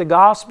shared the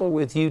gospel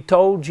with you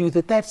told you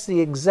that that's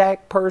the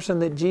exact person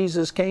that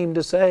Jesus came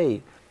to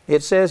save.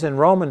 It says in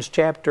Romans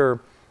chapter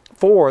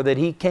 4 that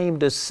He came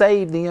to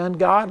save the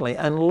ungodly.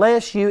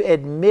 Unless you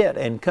admit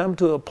and come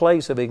to a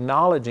place of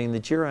acknowledging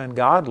that you're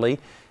ungodly,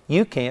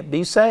 you can't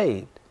be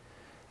saved.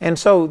 And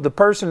so the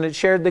person that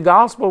shared the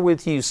gospel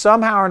with you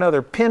somehow or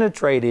another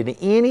penetrated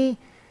any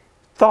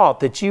thought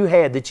that you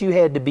had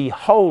to be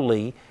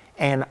holy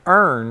and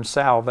earn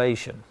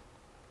salvation.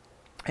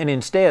 And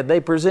instead, they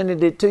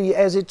presented it to you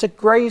as it's a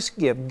grace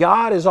gift.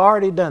 God has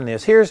already done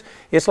this. Here's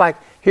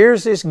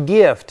this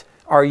gift.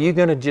 Are you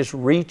going to just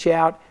reach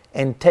out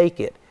and take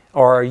it?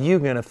 Or are you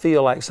going to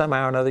feel like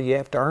somehow or another you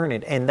have to earn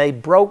it? And they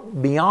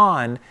broke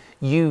beyond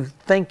you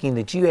thinking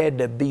that you had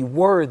to be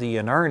worthy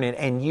and earn it,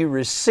 and you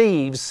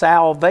received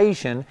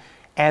salvation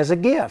as a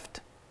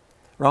gift.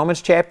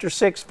 Romans chapter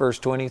 6, verse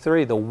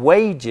 23, the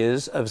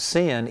wages of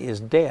sin is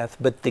death,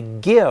 but the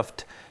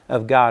gift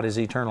of God is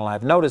eternal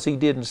life. Notice He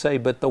didn't say,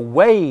 but the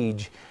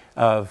wage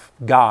of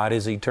God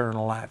is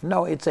eternal life.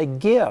 No, it's a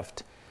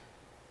gift.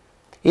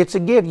 It's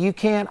a gift. You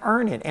can't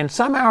earn it. And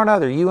somehow or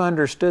another you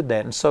understood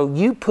that. And so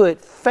you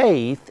put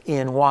faith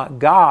in what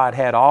God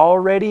had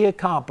already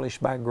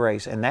accomplished by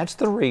grace. And that's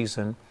the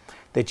reason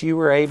that you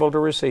were able to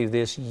receive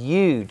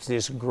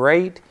this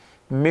great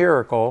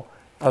miracle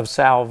of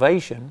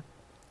salvation,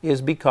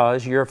 is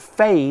because your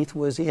faith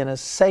was in a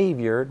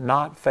Savior,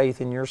 not faith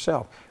in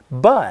yourself.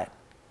 But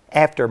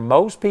after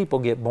most people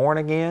get born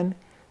again,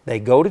 they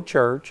go to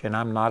church, and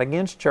I'm not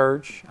against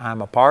church.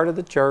 I'm a part of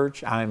the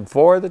church. I'm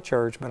for the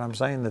church, but I'm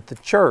saying that the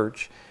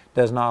church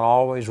does not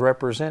always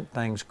represent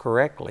things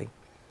correctly.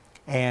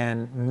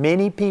 And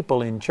many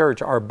people in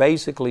church are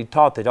basically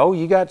taught that, oh,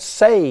 you got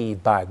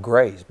saved by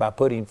grace, by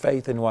putting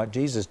faith in what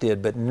Jesus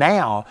did, but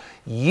now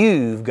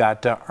you've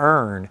got to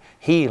earn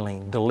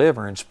healing,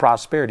 deliverance,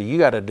 prosperity. You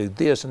got to do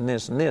this and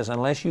this and this.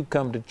 Unless you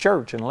come to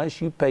church,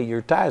 unless you pay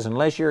your tithes,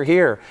 unless you're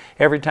here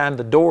every time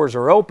the doors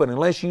are open,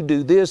 unless you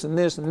do this and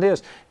this and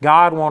this,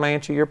 God won't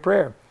answer your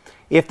prayer.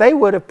 If they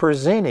would have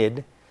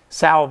presented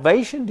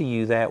salvation to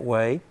you that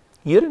way,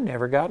 you'd have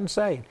never gotten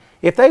saved.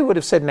 If they would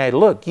have said, now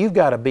look, you've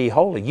got to be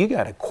holy. You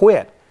got to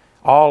quit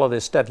all of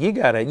this stuff.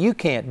 You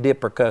can't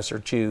dip or cuss or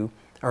chew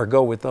or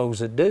go with those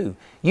that do.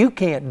 You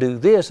can't do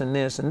this and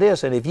this and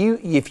this. And if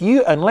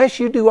you unless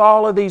you do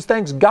all of these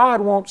things,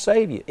 God won't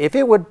save you. If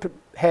it would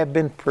have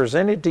been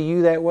presented to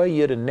you that way,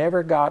 you'd have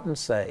never gotten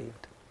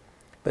saved.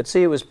 But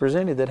see, it was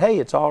presented that, hey,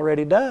 it's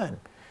already done.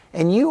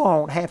 And you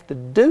won't have to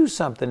do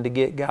something to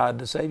get God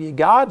to save you.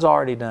 God's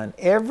already done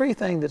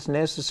everything that's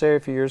necessary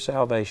for your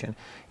salvation.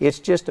 It's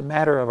just a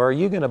matter of, are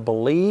you going to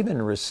believe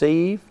and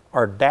receive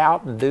or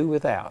doubt and do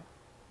without?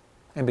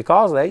 And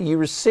because of that, you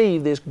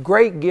receive this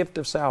great gift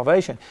of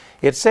salvation.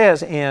 It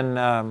says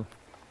in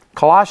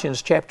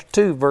Colossians chapter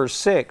 2, verse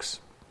 6,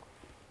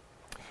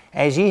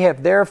 as ye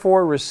have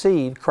therefore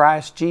received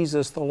Christ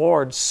Jesus the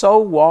Lord, so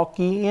walk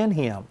ye in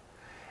Him.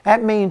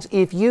 That means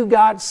if you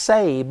got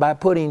saved by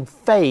putting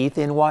faith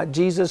in what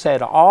Jesus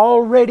had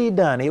already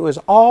done, it was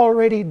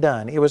already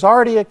done, it was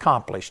already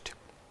accomplished.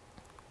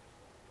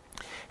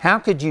 How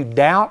could you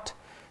doubt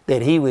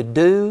that He would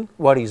do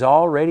what He's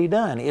already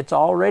done? It's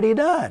already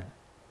done.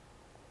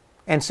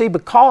 And see,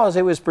 because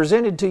it was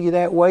presented to you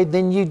that way,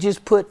 then you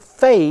just put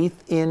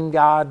faith in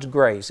God's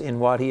grace, in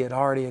what He had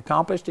already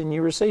accomplished, and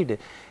you received it.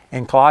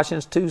 In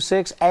Colossians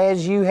 2:6,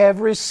 as you have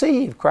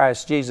received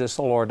Christ Jesus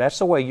the Lord. That's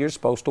the way you're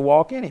supposed to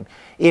walk in Him.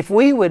 If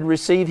we would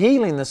receive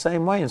healing the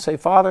same way and say,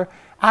 Father,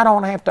 I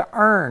don't have to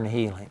earn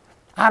healing.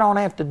 I don't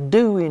have to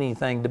do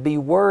anything to be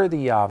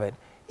worthy of it.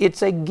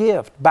 It's a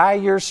gift. By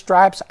your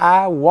stripes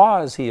I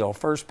was healed.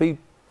 1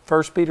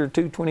 Peter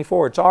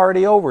 2:24, it's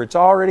already over. It's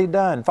already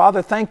done.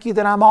 Father, thank you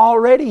that I'm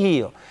already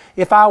healed.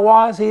 If I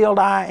was healed,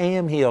 I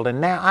am healed.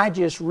 And now I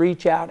just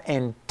reach out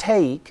and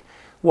take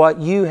what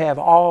you have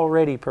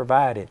already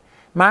provided.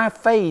 My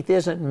faith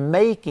isn't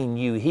making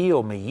you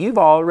heal me. You've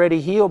already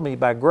healed me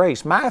by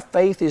grace. My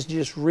faith is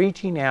just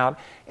reaching out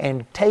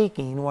and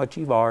taking what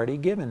you've already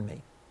given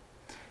me.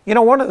 You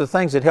know, one of the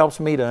things that helps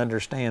me to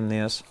understand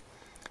this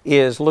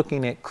is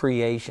looking at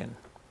creation.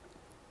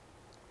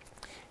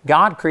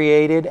 God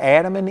created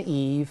Adam and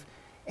Eve,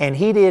 and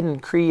He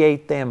didn't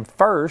create them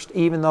first,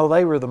 even though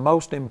they were the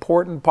most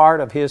important part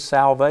of His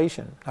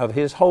salvation, of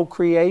His whole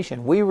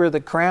creation. We were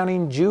the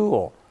crowning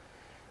jewel.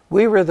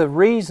 We were the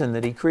reason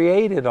that He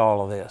created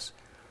all of this.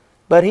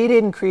 But He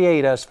didn't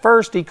create us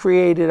first. He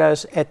created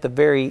us at the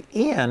very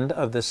end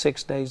of the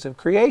 6 days of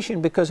creation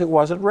because it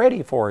wasn't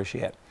ready for us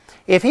yet.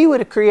 If He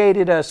would have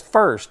created us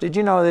first, did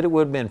you know that it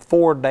would have been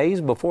 4 days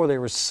before there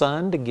was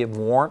sun to give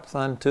warmth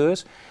unto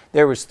us?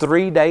 There was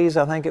 3 days,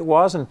 I think it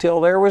was,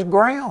 until there was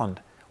ground.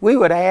 We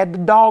would have had to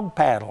dog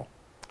paddle,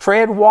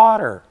 tread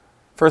water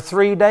for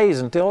 3 days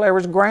until there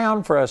was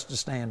ground for us to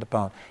stand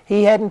upon.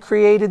 He hadn't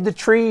created the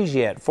trees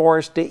yet for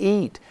us to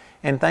eat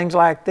and things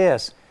like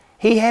this.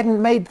 He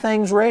hadn't made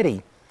things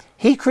ready.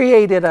 He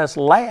created us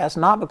last,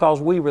 not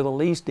because we were the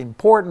least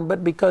important,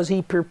 but because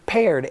He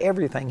prepared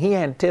everything. He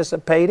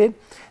anticipated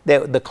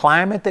that the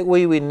climate that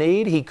we would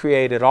need. He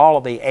created all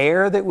of the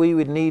air that we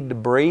would need to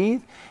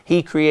breathe.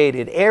 He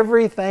created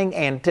everything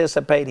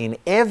anticipating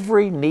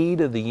every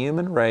need of the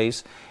human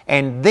race.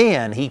 And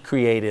then He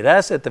created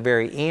us at the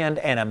very end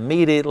and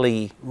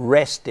immediately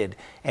rested.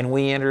 And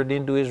we entered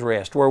into His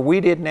rest, where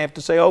we didn't have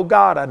to say, oh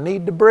God, I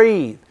need to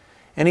breathe.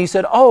 And He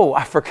said, oh,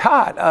 I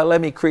forgot,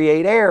 let me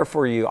create air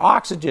for you,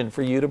 oxygen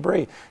for you to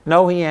breathe.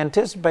 No, He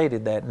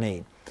anticipated that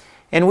need.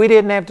 And we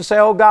didn't have to say,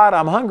 oh God,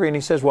 I'm hungry. And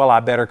He says, well,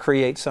 I better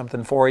create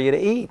something for you to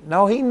eat.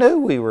 No, He knew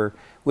we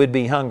would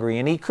be hungry.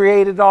 And He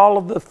created all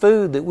of the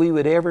food that we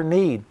would ever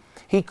need.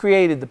 He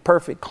created the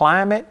perfect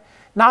climate,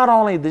 not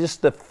only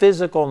just the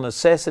physical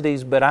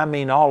necessities, but I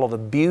mean all of the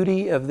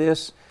beauty of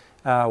this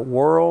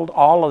world,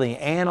 all of the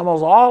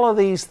animals, all of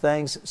these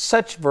things,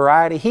 such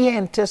variety. He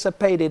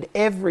anticipated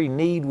every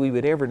need we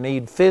would ever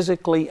need,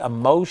 physically,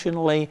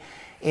 emotionally,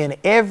 in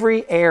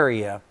every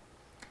area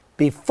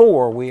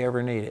before we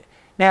ever need it.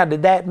 Now,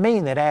 did that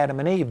mean that Adam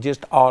and Eve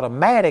just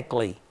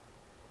automatically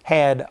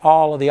had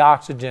all of the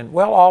oxygen?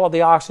 Well, all of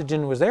the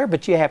oxygen was there,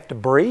 but you have to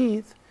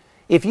breathe.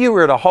 If you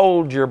were to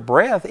hold your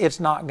breath,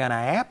 it's not going to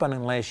happen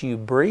unless you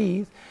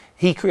breathe.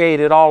 He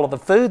created all of the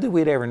food that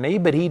we'd ever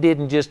need, but He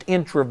didn't just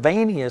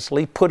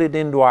intravenously put it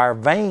into our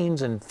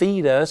veins and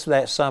feed us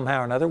that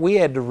somehow or another. We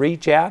had to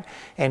reach out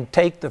and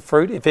take the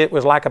fruit. If it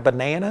was like a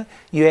banana,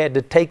 you had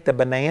to take the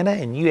banana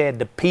and you had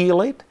to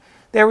peel it.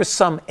 There was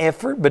some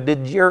effort, but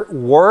did your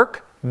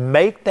work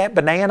make that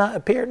banana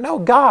appear? No,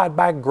 God,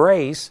 by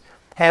grace,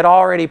 had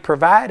already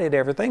provided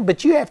everything,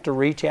 but you have to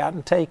reach out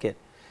and take it.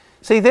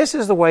 See, this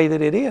is the way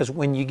that it is.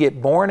 When you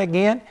get born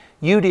again,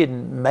 you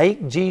didn't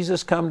make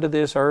Jesus come to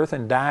this earth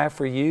and die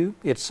for you.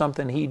 It's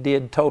something He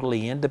did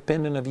totally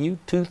independent of you.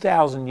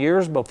 2,000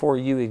 years before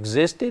you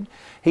existed,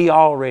 He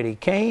already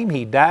came.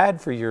 He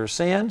died for your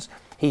sins.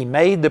 He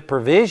made the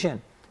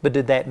provision. But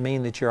did that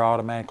mean that you're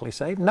automatically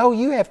saved? No,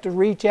 you have to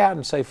reach out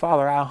and say,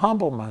 Father, I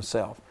humble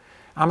myself.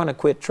 I'm going to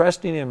quit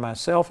trusting in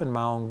myself and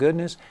my own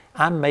goodness.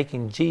 I'm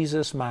making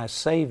Jesus my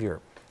Savior.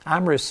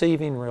 I'm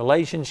receiving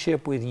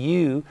relationship with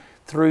you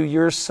through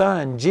your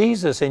Son,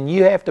 Jesus. And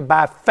you have to,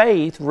 by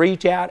faith,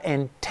 reach out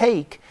and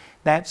take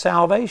that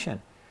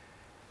salvation.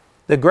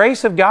 The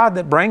grace of God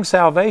that brings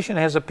salvation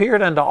has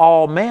appeared unto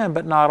all men,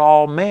 but not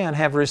all men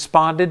have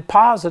responded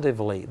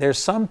positively. There's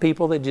some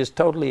people that just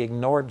totally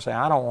ignore it and say,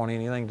 I don't want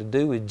anything to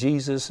do with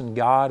Jesus and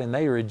God, and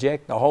they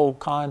reject the whole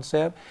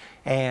concept,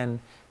 and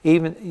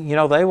even,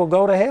 they will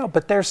go to hell.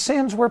 But their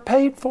sins were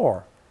paid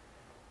for.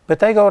 But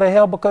they go to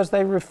hell because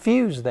they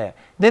refuse that.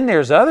 Then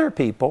there's other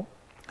people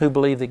who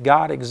believe that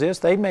God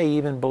exists. They may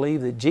even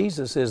believe that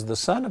Jesus is the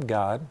Son of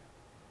God.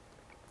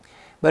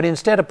 But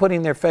instead of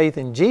putting their faith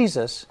in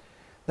Jesus,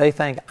 they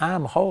think,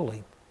 I'm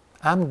holy.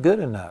 I'm good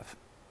enough.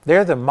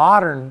 They're the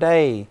modern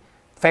day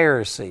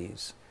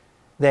Pharisees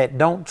that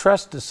don't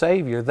trust the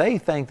Savior. They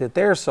think that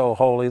they're so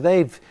holy.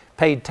 They've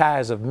paid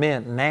tithes of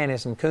mint and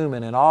anise and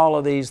cumin and all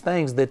of these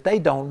things that they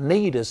don't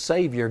need a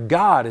Savior.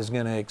 God is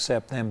going to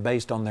accept them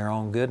based on their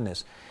own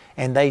goodness.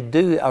 And they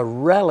do a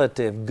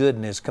relative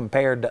goodness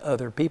compared to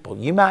other people.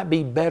 You might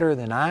be better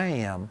than I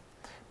am,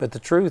 but the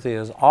truth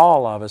is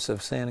all of us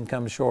have sinned and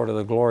come short of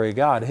the glory of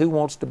God. Who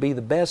wants to be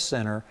the best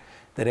sinner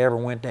that ever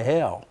went to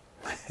hell?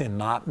 And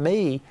not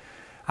me.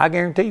 I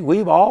guarantee you,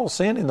 we've all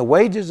sinned, and the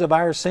wages of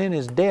our sin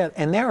is death.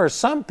 And there are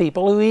some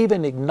people who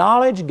even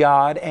acknowledge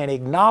God and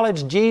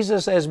acknowledge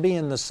Jesus as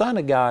being the Son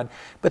of God,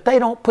 but they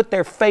don't put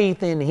their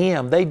faith in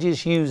Him. They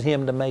just use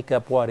Him to make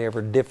up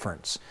whatever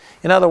difference.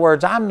 In other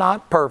words, I'm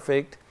not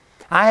perfect.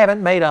 I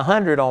haven't made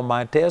 100 on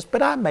my test,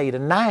 but I made a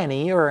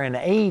 90 or an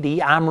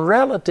 80. I'm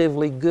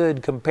relatively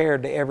good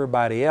compared to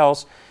everybody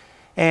else.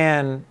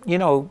 And,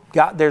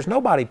 God, there's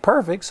nobody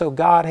perfect, so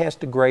God has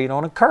to grade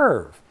on a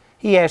curve.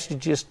 He has to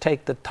just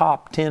take the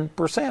top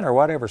 10% or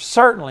whatever.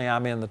 Certainly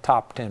I'm in the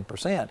top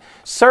 10%.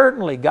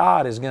 Certainly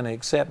God is going to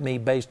accept me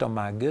based on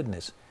my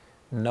goodness.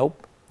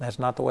 Nope, that's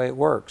not the way it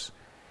works.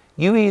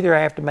 You either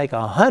have to make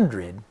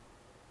 100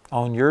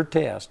 on your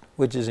test,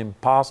 which is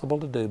impossible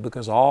to do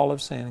because all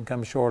have sinned and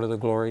come short of the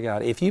glory of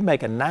God. If you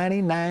make a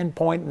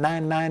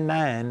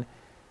 99.999,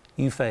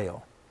 you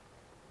fail.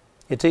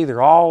 It's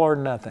either all or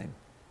nothing.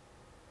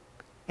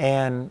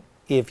 And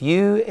if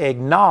you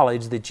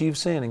acknowledge that you've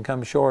sinned and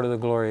come short of the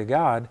glory of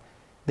God,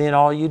 then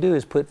all you do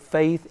is put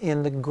faith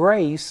in the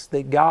grace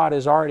that God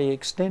has already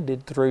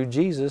extended through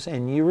Jesus,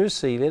 and you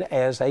receive it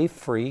as a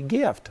free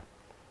gift.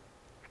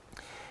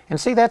 And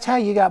see, that's how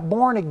you got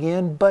born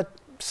again, but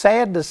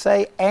sad to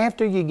say,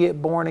 after you get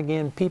born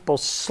again, people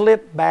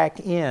slip back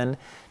in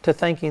to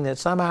thinking that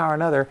somehow or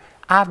another,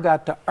 I've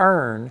got to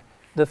earn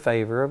the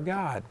favor of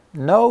God.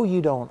 No,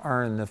 you don't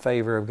earn the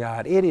favor of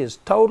God. It is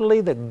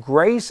totally the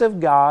grace of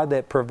God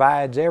that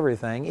provides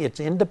everything. It's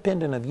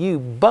independent of you,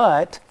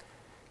 but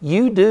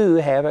you do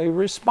have a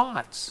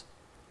response.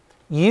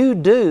 You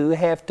do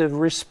have to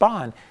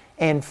respond.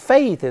 And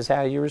faith is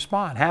how you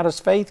respond. How does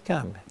faith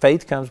come?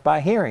 Faith comes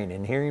by hearing,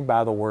 and hearing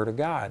by the Word of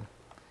God.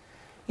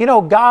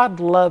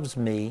 God loves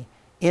me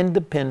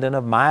independent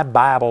of my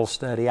Bible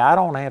study. I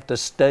don't have to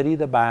study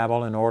the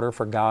Bible in order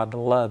for God to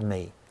love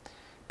me.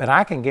 But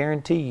I can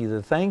guarantee you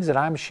the things that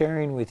I'm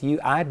sharing with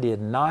you, I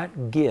did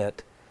not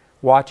get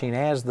watching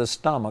As the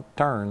Stomach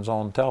Turns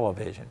on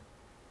television.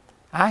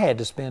 I had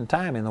to spend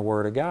time in the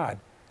Word of God.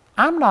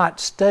 I'm not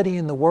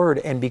studying the Word,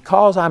 and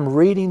because I'm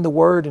reading the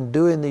Word and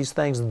doing these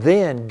things,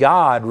 then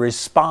God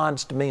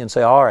responds to me and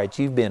say, all right,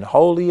 you've been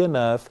holy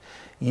enough.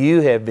 You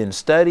have been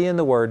studying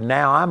the Word.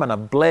 Now I'm going to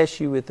bless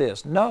you with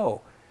this.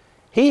 No.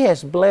 He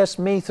has blessed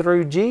me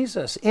through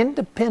Jesus,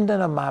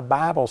 independent of my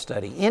Bible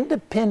study,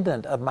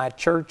 independent of my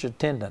church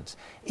attendance,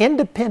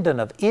 independent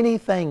of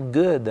anything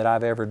good that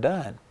I've ever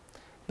done.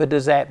 But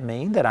does that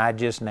mean that I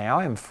just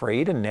now am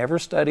free to never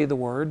study the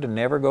Word, to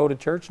never go to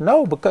church?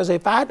 No, because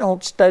if I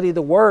don't study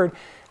the Word,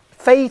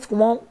 faith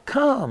won't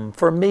come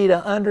for me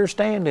to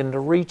understand and to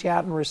reach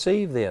out and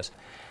receive this.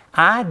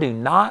 I do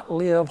not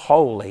live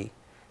holy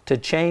to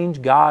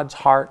change God's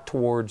heart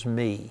towards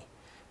me.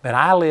 But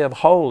I live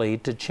holy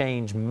to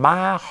change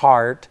my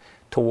heart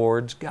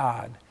towards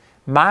God.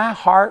 My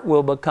heart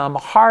will become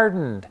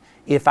hardened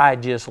if I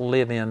just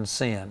live in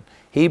sin.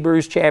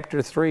 Hebrews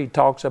chapter 3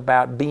 talks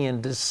about being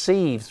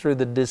deceived through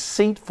the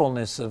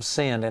deceitfulness of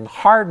sin and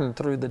hardened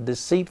through the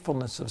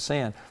deceitfulness of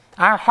sin.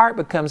 Our heart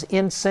becomes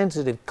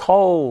insensitive,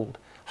 cold,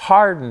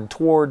 hardened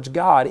towards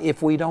God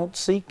if we don't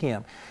seek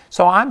Him.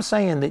 So I'm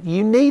saying that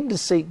you need to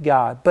seek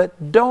God,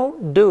 but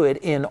don't do it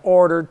in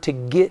order to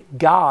get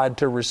God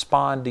to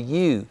respond to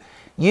you.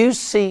 You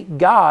seek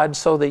God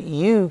so that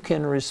you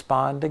can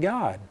respond to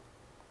God.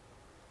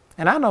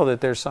 And I know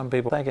that there's some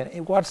people thinking,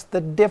 what's the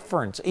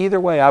difference? Either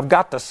way, I've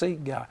got to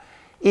seek God.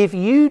 If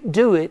you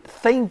do it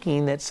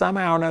thinking that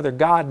somehow or another,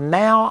 God,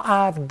 now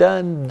I've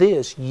done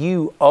this,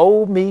 you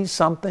owe me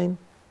something,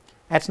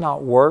 that's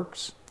not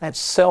works. That's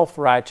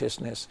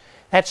self-righteousness.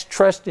 That's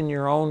trusting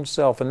your own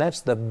self, and that's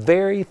the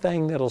very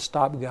thing that'll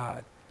stop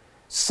God.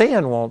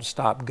 Sin won't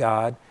stop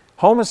God.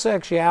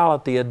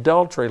 Homosexuality,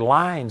 adultery,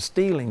 lying,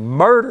 stealing,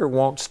 murder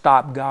won't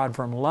stop God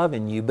from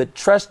loving you, but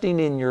trusting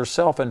in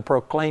yourself and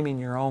proclaiming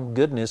your own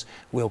goodness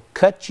will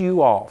cut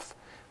you off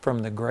from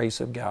the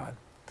grace of God.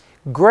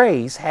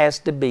 Grace has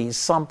to be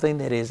something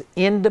that is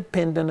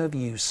independent of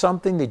you,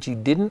 something that you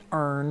didn't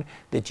earn,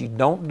 that you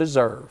don't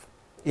deserve.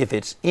 If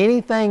it's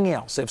anything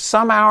else, if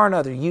somehow or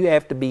another you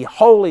have to be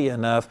holy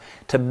enough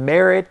to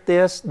merit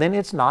this, then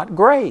it's not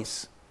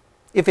grace.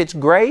 If it's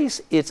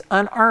grace, it's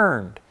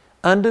unearned,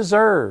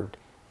 undeserved,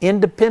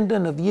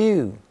 independent of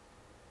you.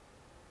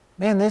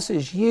 Man, this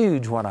is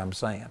huge what I'm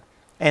saying.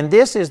 And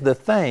this is the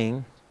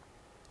thing,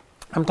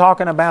 I'm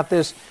talking about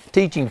this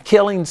teaching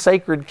killing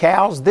sacred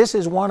cows. This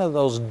is one of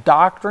those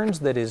doctrines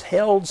that is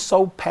held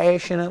so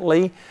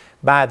passionately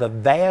by the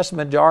vast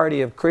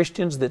majority of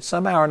Christians that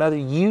somehow or another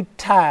you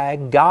tie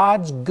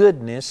God's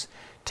goodness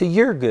to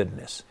your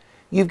goodness.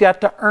 You've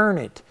got to earn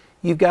it.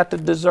 You've got to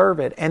deserve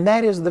it. And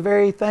that is the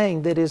very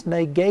thing that is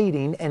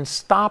negating and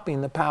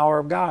stopping the power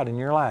of God in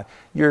your life.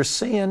 Your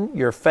sin,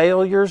 your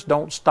failures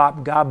don't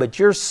stop God, but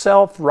your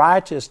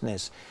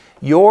self-righteousness,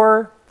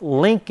 your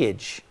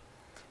linkage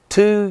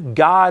to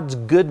God's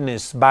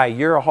goodness by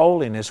your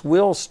holiness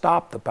will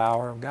stop the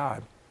power of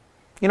God.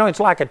 You know,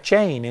 it's like a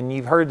chain, and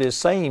you've heard this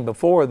saying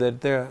before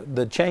that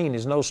the chain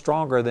is no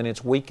stronger than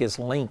its weakest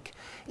link.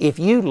 If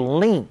you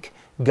link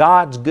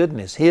God's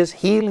goodness, His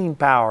healing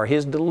power,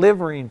 His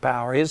delivering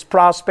power, His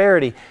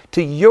prosperity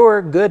to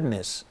your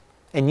goodness,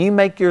 and you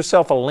make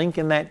yourself a link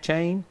in that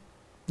chain,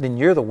 then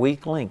you're the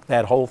weak link.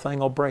 That whole thing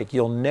will break.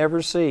 You'll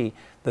never see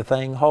the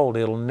thing hold.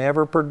 It'll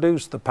never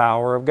produce the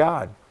power of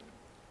God.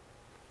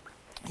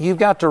 You've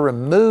got to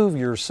remove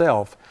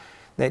yourself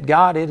that,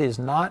 God, it is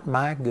not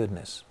my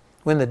goodness.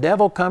 When the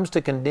devil comes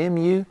to condemn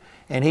you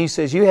and he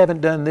says, you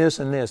haven't done this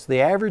and this,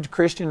 the average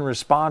Christian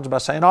responds by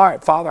saying, all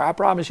right, Father, I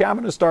promise you I'm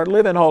going to start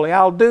living holy.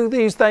 I'll do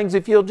these things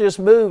if you'll just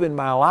move in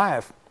my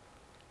life.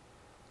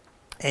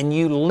 And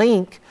you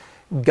link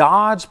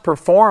God's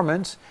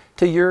performance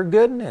to your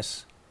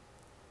goodness.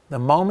 The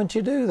moment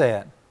you do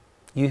that,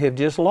 you have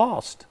just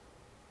lost.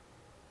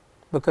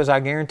 Because I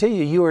guarantee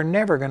you, you are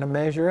never going to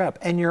measure up.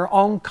 And your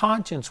own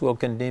conscience will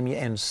condemn you.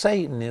 And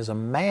Satan is a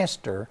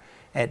master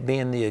at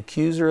being the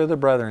accuser of the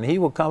brethren. He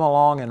will come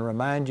along and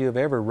remind you of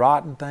every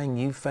rotten thing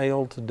you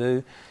failed to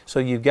do. So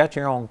you've got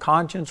your own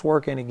conscience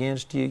working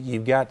against you.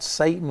 You've got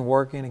Satan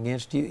working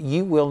against you.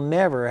 You will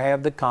never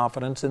have the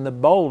confidence and the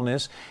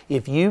boldness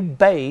if you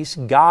base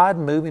God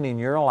moving in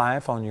your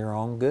life on your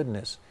own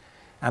goodness.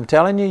 I'm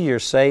telling you, you're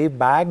saved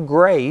by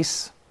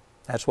grace.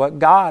 That's what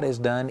God has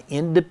done,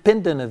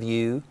 independent of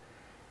you,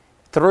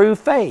 through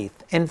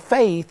faith. And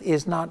faith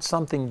is not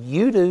something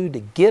you do to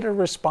get a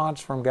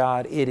response from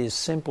God. It is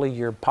simply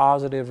your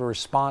positive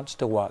response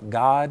to what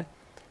God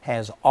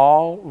has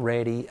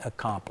already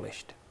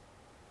accomplished.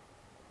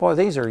 Boy,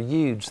 these are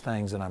huge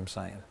things that I'm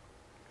saying.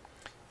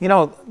 You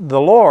know,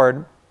 the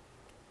Lord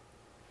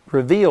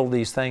revealed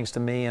these things to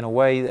me in a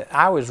way that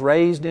I was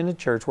raised in a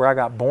church where I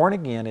got born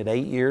again at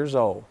 8 years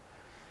old.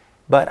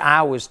 But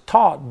I was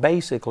taught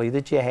basically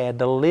that you had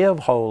to live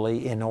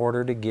holy in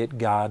order to get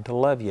God to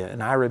love you.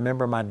 And I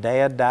remember my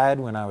dad died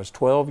when I was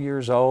 12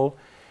 years old.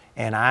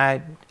 And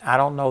I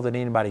don't know that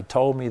anybody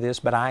told me this,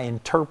 but I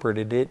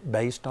interpreted it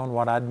based on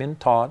what I'd been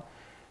taught,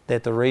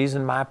 that the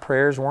reason my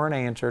prayers weren't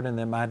answered and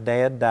that my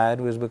dad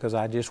died was because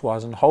I just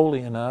wasn't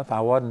holy enough.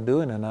 I wasn't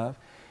doing enough.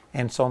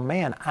 And so,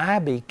 man, I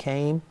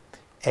became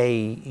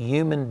a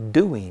human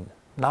doing,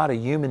 not a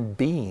human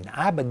being.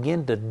 I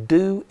began to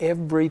do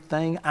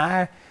everything.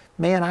 I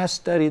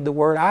studied the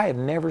Word. I have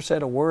never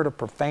said a word of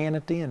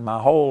profanity in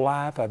my whole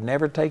life. I've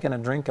never taken a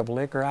drink of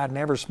liquor. I've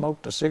never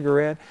smoked a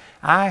cigarette.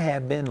 I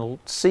have been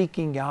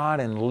seeking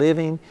God and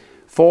living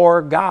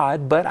for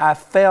God, but I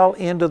fell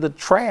into the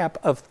trap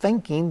of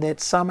thinking that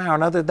somehow or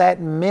another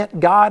that meant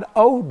God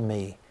owed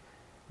me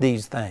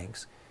these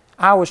things.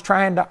 I was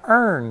trying to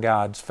earn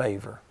God's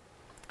favor.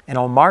 And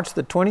on March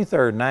the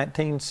 23rd,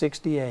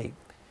 1968,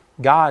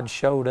 God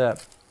showed up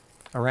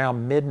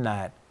around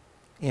midnight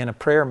in a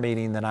prayer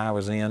meeting that I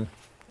was in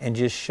and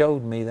just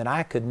showed me that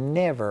I could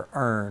never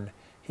earn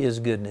His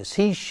goodness.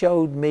 He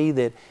showed me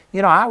that,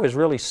 I was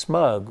really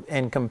smug,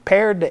 and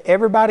compared to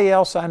everybody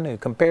else I knew,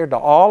 compared to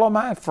all of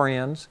my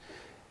friends,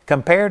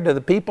 compared to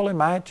the people in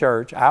my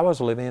church, I was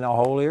living a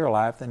holier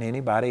life than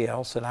anybody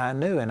else that I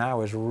knew. And I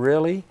was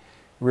really,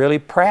 really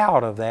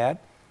proud of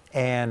that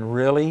and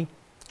really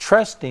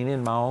trusting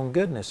in my own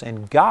goodness.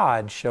 And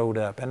God showed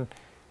up. And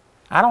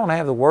I don't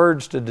have the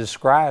words to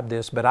describe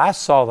this, but I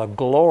saw the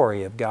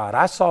glory of God.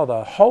 I saw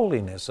the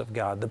holiness of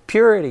God, the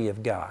purity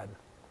of God.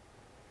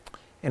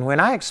 And when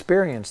I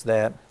experienced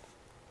that,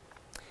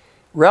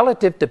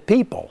 relative to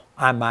people,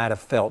 I might have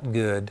felt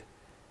good.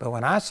 But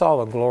when I saw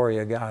the glory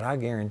of God, I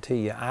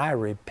guarantee you, I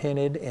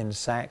repented in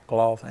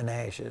sackcloth and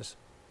ashes.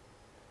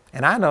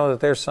 And I know that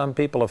there's some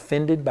people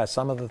offended by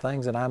some of the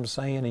things that I'm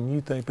saying, and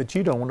you think, but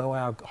you don't know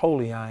how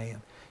holy I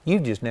am.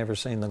 You've just never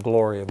seen the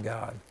glory of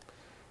God.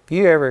 If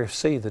you ever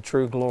see the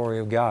true glory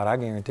of God, I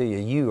guarantee you,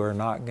 you are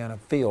not going to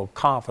feel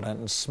confident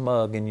and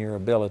smug in your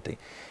ability.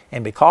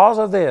 And because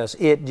of this,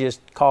 it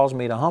just caused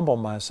me to humble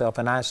myself,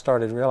 and I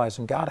started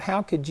realizing, God,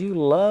 how could you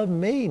love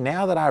me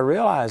now that I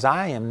realize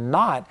I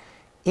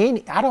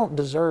don't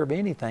deserve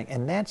anything?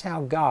 And that's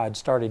how God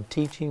started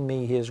teaching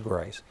me His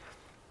grace.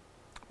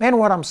 Man,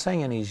 what I'm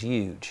saying is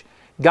huge.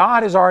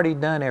 God has already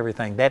done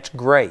everything. That's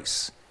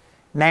grace.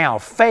 Now,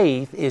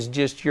 faith is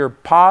just your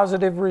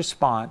positive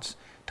response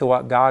to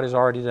what God has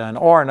already done.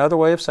 Or another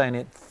way of saying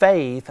it,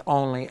 faith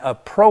only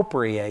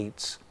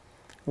appropriates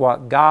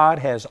what God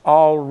has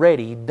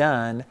already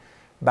done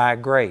by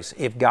grace.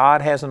 If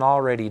God hasn't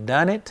already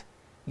done it,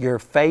 your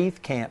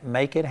faith can't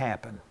make it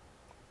happen.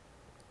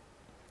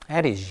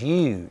 That is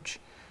huge,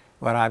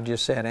 what I've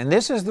just said. And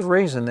this is the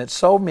reason that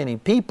so many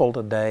people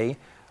today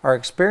are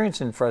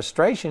experiencing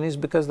frustration, is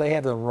because they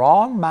have the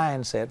wrong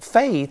mindset.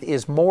 Faith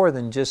is more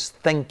than just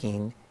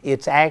thinking,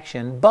 it's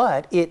action,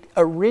 but it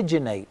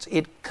originates.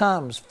 It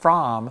comes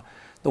from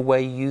the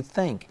way you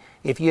think.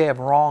 If you have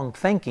wrong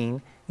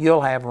thinking,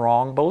 you'll have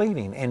wrong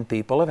believing. And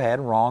people have had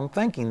wrong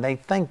thinking. They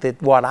think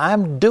that what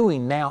I'm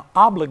doing now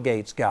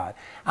obligates God.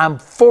 I'm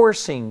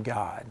forcing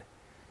God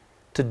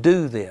to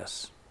do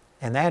this.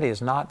 And that is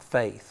not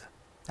faith.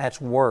 That's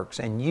works.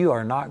 And you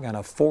are not going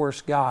to force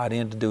God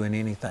into doing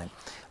anything.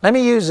 Let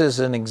me use as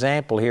an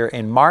example here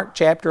in Mark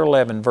chapter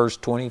 11, verse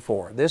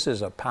 24. This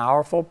is a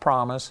powerful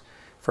promise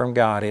from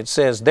God. It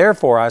says,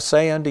 "Therefore I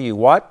say unto you,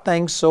 what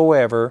things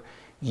soever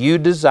you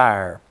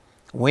desire,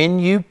 when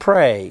you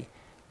pray,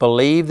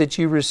 believe that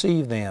you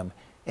receive them,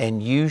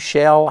 and you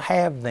shall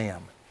have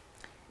them."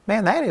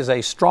 Man, that is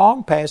a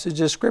strong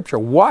passage of Scripture.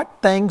 What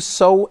things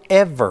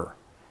soever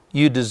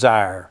you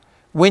desire,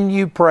 when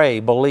you pray,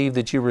 believe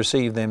that you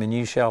receive them, and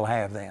you shall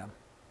have them.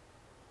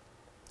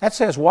 That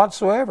says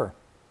whatsoever.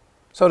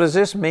 So does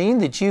this mean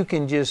that you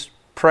can just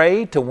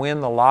pray to win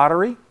the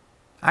lottery?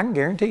 I can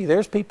guarantee you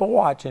there's people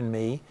watching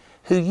me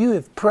who you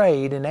have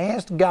prayed and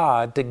asked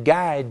God to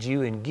guide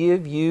you and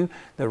give you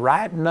the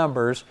right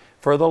numbers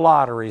for the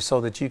lottery so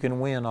that you can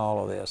win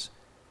all of this.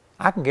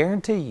 I can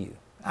guarantee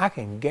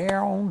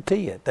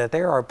it that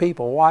there are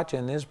people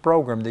watching this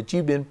program that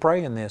you've been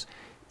praying this.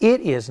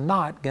 It is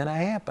not going to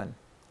happen.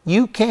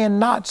 You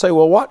cannot say,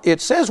 well, it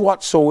says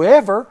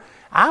whatsoever.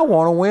 I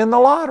want to win the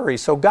lottery.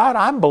 So God,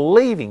 I'm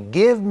believing.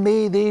 Give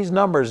me these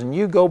numbers. And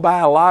you go buy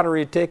a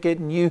lottery ticket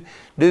and you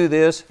do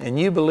this and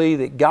you believe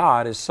that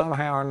God is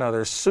somehow or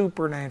another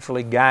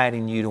supernaturally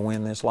guiding you to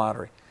win this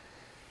lottery.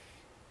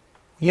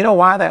 You know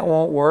why that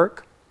won't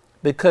work?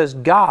 Because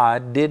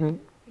God didn't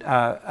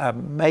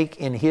make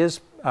in His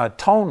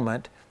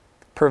atonement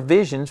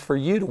provisions for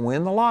you to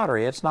win the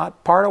lottery. It's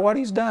not part of what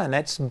He's done.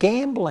 That's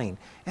gambling.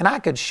 And I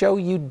could show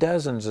you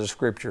dozens of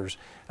scriptures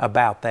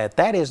about that.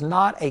 That is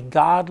not a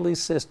godly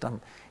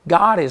system.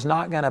 God is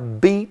not going to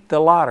beat the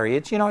lottery.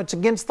 It's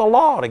against the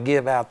law to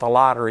give out the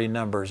lottery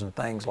numbers and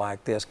things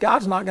like this.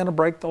 God's not going to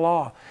break the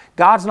law.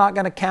 God's not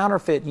going to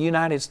counterfeit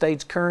United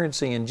States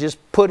currency and just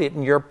put it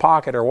in your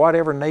pocket or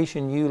whatever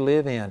nation you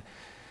live in.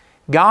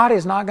 God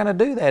is not going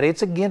to do that.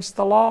 It's against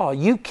the law.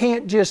 You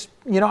can't just,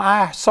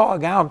 I saw a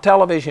guy on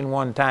television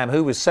one time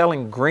who was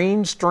selling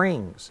green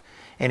strings.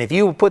 And if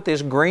you will put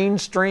this green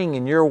string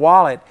in your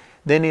wallet,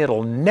 then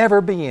it'll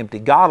never be empty.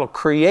 God will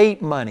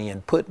create money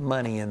and put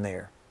money in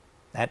there.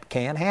 That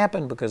can't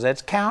happen because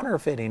that's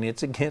counterfeiting.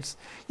 It's against,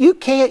 you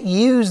can't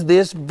use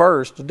this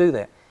verse to do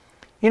that.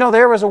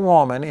 There was a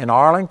woman in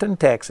Arlington,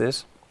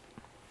 Texas,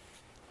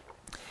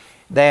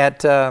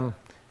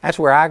 that's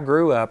where I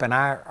grew up, and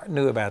I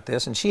knew about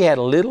this, and she had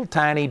a little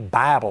tiny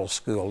Bible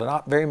school,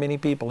 not very many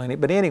people in it,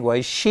 but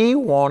anyway, she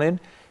wanted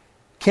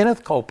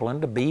Kenneth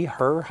Copeland to be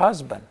her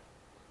husband.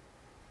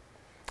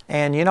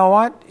 And you know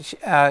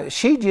what?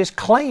 She just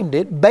claimed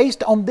it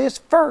based on this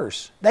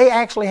verse. They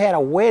actually had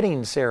a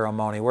wedding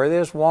ceremony where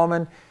this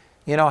woman,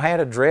 had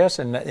a dress,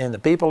 and the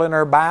people in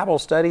her Bible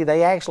study,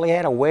 they actually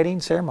had a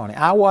wedding ceremony.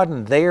 I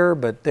wasn't there,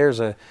 but there's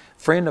a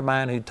friend of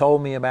mine who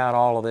told me about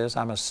all of this.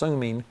 I'm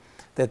assuming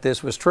that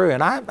this was true.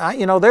 And I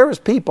there was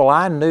people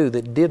I knew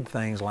that did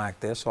things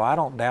like this, so I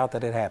don't doubt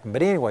that it happened.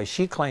 But anyway,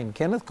 she claimed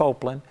Kenneth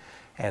Copeland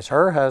as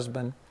her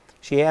husband.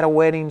 She had a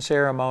wedding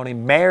ceremony,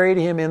 married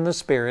him in the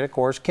spirit. Of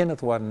course,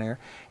 Kenneth wasn't there.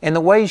 And the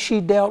way she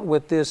dealt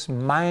with this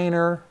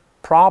minor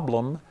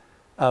problem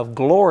of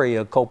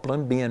Gloria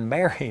Copeland being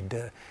married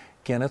to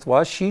Kenneth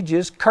was she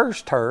just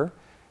cursed her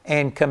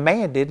and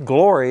commanded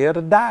Gloria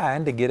to die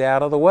and to get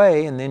out of the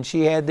way. And then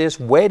she had this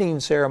wedding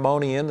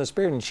ceremony in the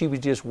spirit, and she was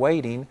just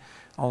waiting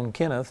on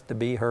Kenneth to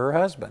be her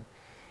husband.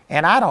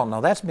 And I don't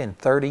know, that's been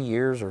 30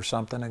 years or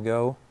something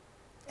ago.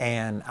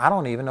 And I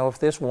don't even know if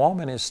this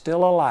woman is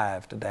still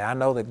alive today. I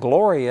know that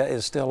Gloria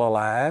is still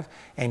alive,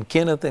 and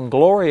Kenneth and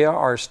Gloria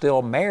are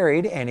still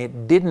married, and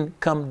it didn't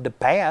come to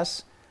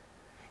pass.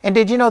 And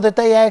did you know that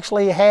they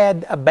actually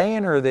had a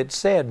banner that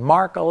said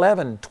Mark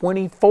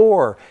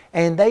 11:24,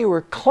 and they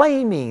were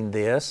claiming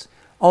this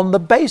on the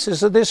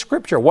basis of this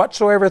scripture.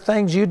 Whatsoever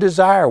things you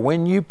desire,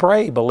 when you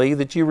pray, believe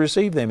that you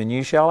receive them, and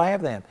you shall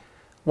have them.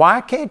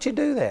 Why can't you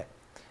do that?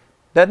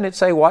 Doesn't it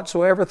say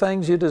whatsoever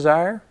things you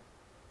desire?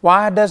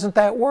 Why doesn't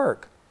that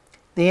work?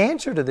 The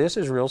answer to this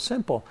is real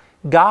simple.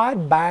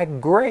 God, by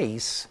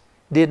grace,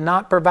 did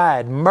not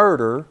provide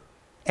murder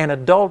and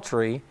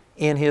adultery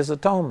in His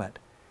atonement.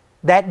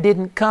 That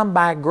didn't come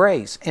by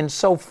grace. And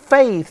so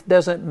faith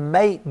doesn't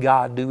make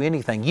God do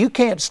anything. You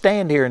can't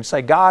stand here and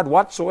say, God,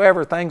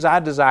 whatsoever things I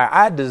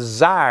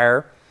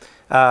desire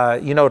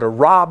to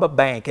rob a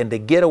bank and to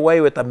get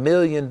away with $1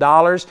 million,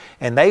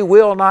 and they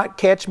will not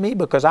catch me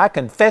because I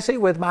confess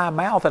it with my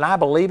mouth and I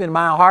believe in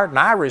my heart and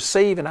I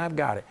receive and I've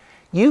got it.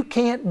 You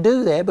can't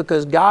do that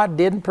because God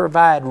didn't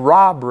provide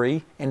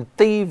robbery and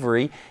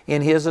thievery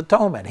in His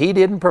atonement. He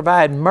didn't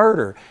provide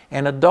murder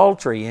and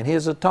adultery in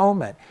His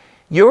atonement.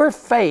 Your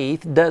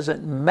faith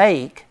doesn't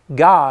make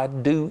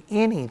God do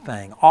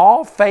anything.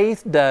 All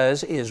faith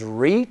does is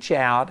reach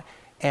out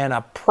and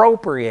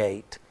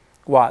appropriate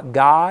what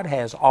God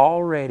has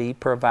already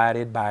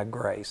provided by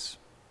grace.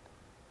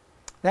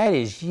 That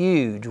is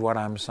huge, what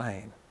I'm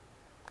saying.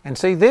 And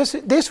see,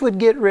 this would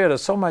get rid of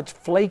so much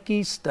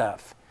flaky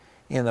stuff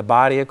in the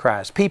body of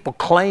Christ. People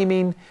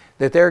claiming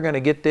that they're going to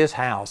get this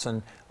house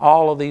and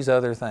all of these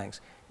other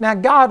things. Now,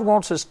 God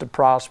wants us to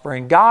prosper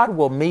and God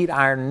will meet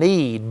our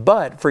need,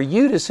 but for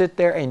you to sit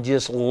there and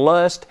just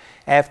lust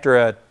after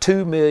a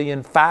 $2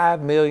 million,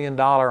 $5 million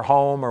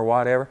home or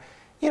whatever,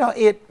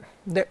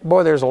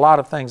 there's a lot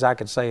of things I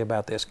could say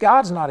about this.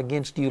 God's not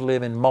against you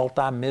living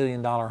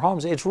multi-million-dollar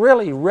homes. It's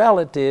really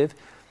relative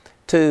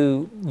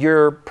to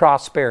your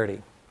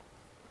prosperity.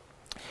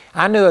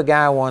 I knew a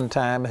guy one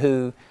time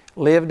who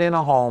lived in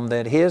a home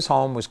that his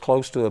home was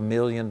close to $1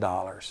 million.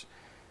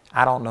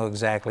 I don't know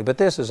exactly, but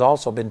this has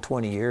also been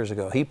 20 years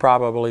ago. He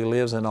probably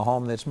lives in a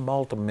home that's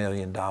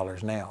multi-million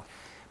dollars now.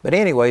 But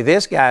anyway,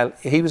 this guy,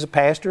 he was a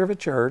pastor of a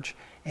church,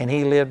 and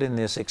he lived in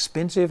this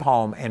expensive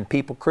home, and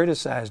people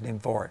criticized him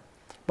for it.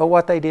 But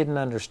what they didn't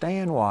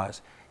understand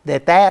was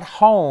that that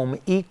home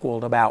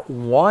equaled about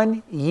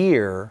 1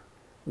 year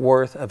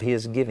worth of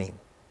his giving.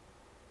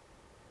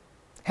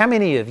 How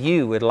many of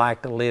you would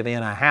like to live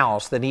in a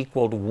house that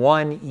equaled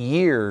 1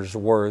 year's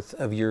worth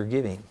of your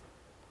giving?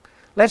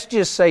 Let's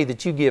just say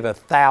that you give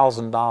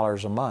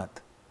 $1,000 a month.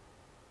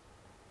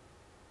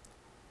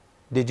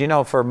 Did you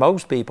know for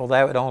most people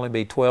that would only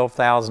be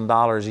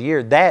 $12,000 a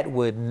year? That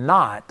would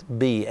not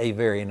be a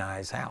very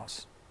nice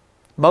house.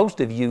 Most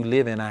of you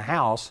live in a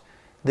house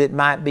that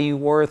might be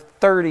worth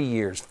 30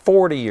 years,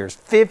 40 years,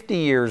 50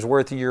 years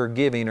worth of your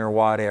giving or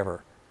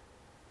whatever.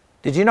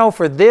 Did you know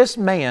for this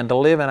man to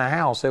live in a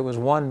house that was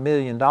 $1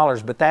 million,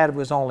 but that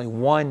was only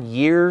 1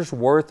 year's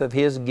worth of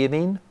his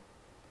giving?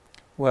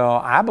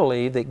 Well, I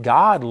believe that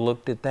God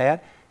looked at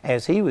that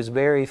as He was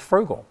very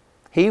frugal.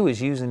 He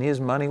was using His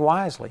money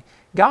wisely.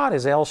 God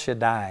is El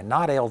Shaddai,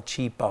 not El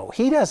Cheapo.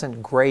 He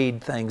doesn't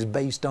grade things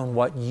based on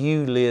what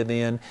you live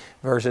in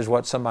versus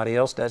what somebody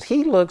else does.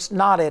 He looks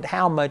not at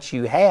how much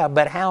you have,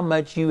 but how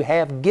much you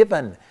have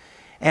given.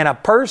 And a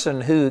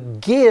person who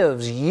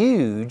gives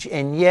huge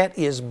and yet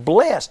is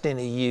blessed in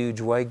a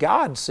huge way,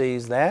 God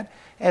sees that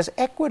as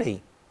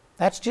equity.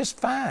 That's just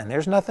fine.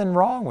 There's nothing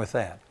wrong with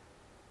that.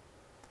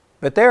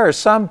 But there are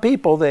some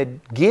people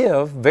that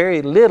give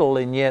very little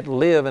and yet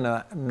live in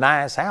a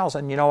nice house.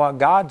 And you know what?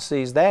 God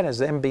sees that as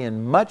them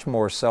being much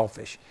more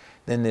selfish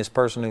than this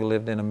person who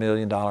lived in $1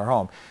 million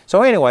home.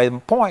 So anyway, the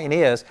point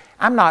is,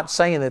 I'm not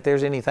saying that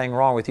there's anything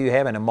wrong with you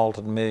having a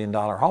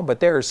multi-million-dollar home, but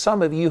there are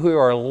some of you who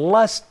are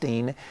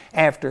lusting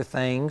after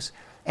things,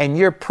 and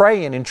you're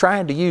praying and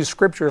trying to use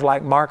scriptures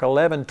like Mark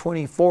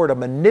 11:24 to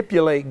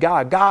manipulate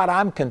God. God,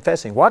 I'm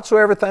confessing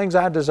whatsoever things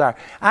I desire.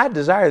 I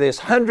desire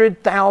this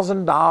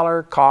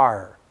 $100,000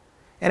 car.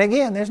 And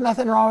again, there's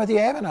nothing wrong with you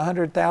having a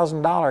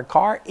 $100,000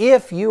 car.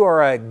 If you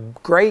are a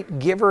great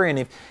giver and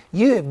if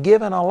you have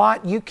given a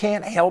lot, you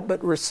can't help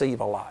but receive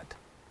a lot.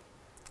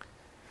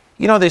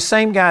 You know, this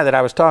same guy that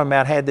I was talking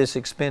about had this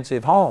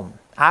expensive home.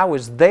 I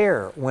was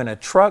there when a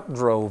truck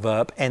drove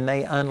up and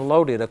they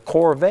unloaded a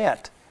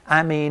Corvette.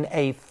 I mean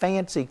a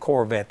fancy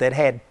Corvette that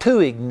had 2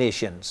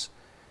 ignitions.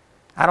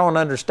 I don't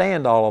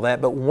understand all of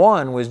that, but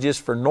one was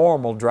just for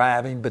normal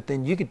driving, but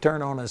then you could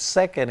turn on a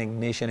second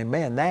ignition and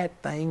man, that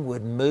thing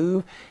would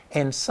move.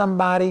 And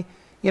somebody,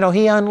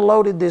 he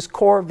unloaded this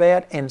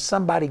Corvette and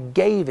somebody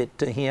gave it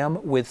to him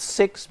with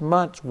 6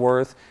 months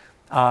worth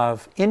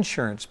of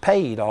insurance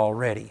paid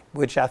already,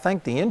 which I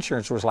think the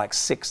insurance was like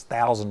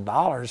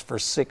 $6,000 for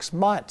 6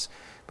 months.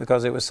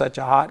 Because it was such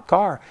a hot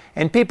car.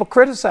 And people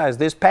criticize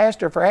this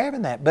pastor for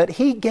having that. But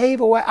he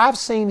gave away, I've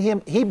seen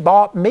him, he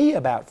bought me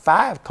about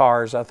 5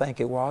 cars, I think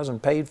it was,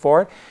 and paid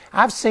for it.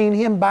 I've seen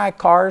him buy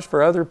cars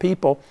for other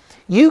people.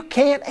 You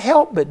can't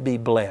help but be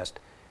blessed.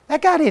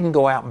 That guy didn't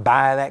go out and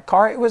buy that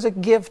car. It was a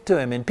gift to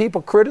him, and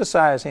people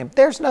criticize him.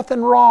 There's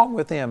nothing wrong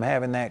with him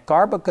having that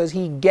car because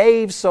he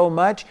gave so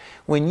much.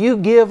 When you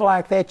give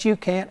like that, you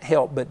can't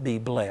help but be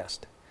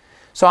blessed.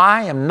 So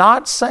I am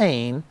not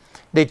saying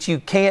that you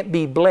can't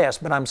be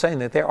blessed, but I'm saying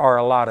that there are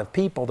a lot of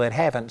people that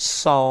haven't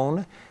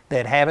sown,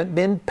 that haven't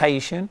been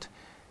patient,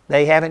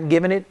 they haven't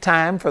given it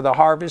time for the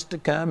harvest to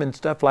come and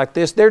stuff like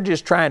this. They're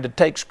just trying to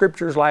take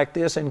scriptures like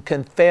this and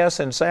confess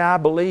and say, I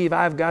believe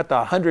I've got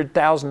the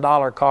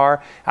 $100,000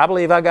 car, I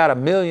believe I got $1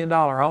 million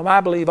home,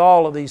 I believe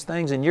all of these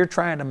things, and you're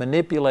trying to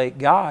manipulate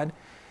God,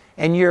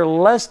 and you're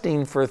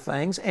lusting for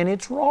things, and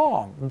it's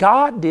wrong.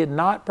 God did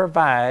not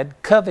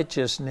provide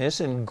covetousness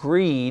and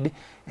greed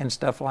and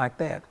stuff like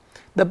that.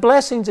 The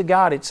blessings of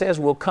God, it says,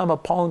 will come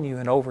upon you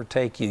and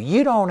overtake you.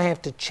 You don't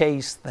have to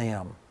chase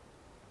them.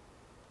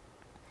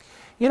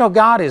 You know,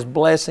 God is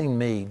blessing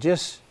me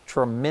just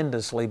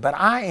tremendously, but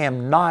I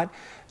am not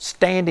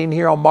standing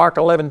here on Mark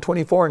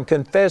 11:24 and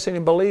confessing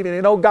and believing,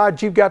 and oh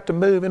God, you've got to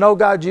move, and oh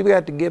God, you've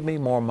got to give me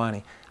more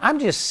money. I'm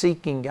just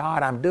seeking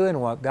God. I'm doing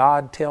what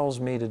God tells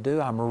me to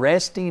do. I'm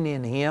resting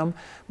in Him,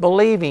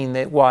 believing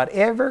that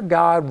whatever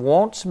God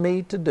wants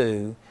me to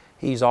do,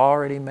 He's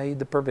already made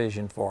the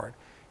provision for it.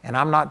 And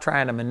I'm not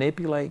trying to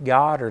manipulate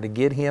God or to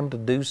get Him to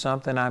do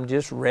something. I'm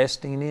just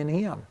resting in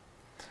Him.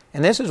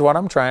 And this is what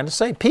I'm trying to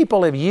say.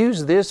 People have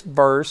used this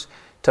verse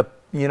to,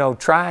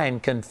 try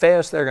and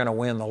confess they're going to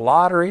win the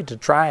lottery, to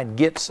try and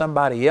get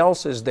somebody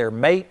else as their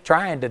mate,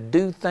 trying to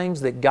do things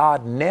that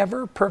God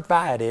never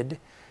provided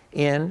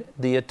in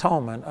the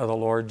atonement of the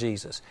Lord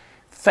Jesus.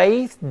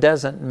 Faith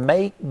doesn't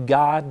make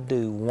God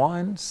do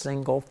one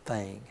single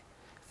thing.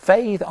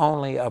 Faith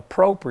only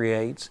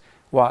appropriates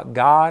what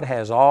God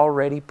has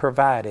already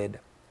provided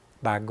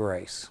by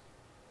grace.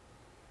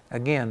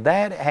 Again,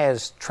 that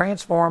has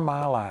transformed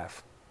my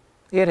life.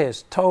 It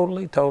has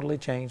totally, totally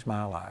changed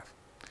my life.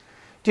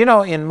 Do you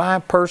know, in my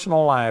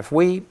personal life,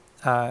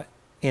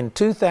 in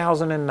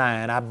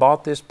 2009, I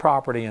bought this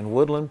property in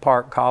Woodland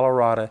Park,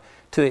 Colorado,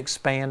 to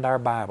expand our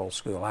Bible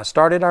school. I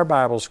started our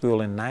Bible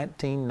school in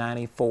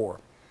 1994.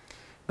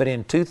 But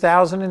in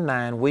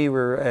 2009, we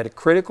were at a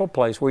critical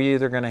place. We were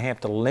either going to have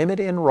to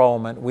limit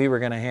enrollment, we were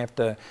going to have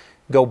to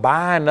go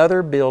buy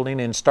another building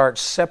and start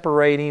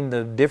separating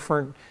the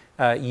different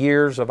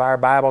years of our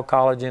Bible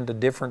college into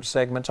different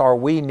segments, or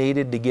we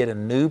needed to get a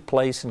new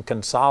place and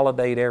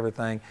consolidate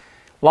everything.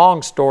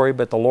 Long story,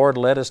 but the Lord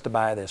led us to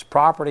buy this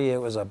property.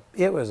 It was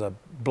a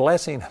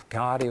blessing of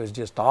God. It was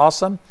just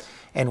awesome.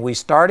 And we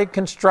started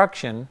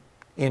construction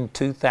in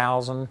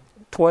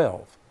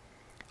 2012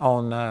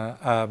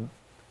 on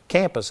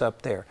campus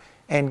up there.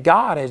 And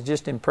God has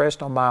just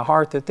impressed on my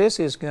heart that this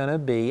is going to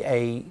be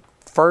a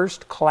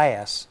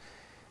first-class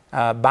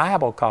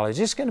Bible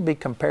college. It's going to be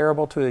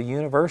comparable to a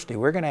university.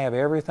 We're going to have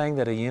everything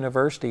that a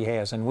university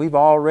has. And we've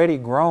already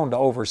grown to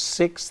over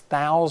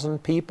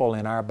 6,000 people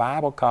in our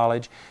Bible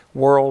college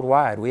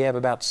worldwide. We have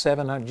about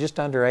 700, just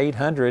under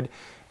 800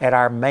 at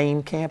our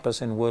main campus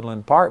in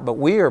Woodland Park. But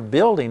we are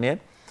building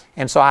it.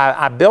 And so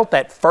I built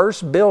that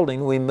first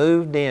building. We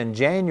moved in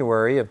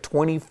January of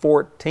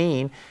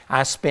 2014.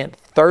 I spent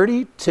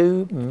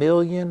 $32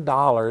 million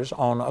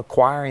on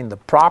acquiring the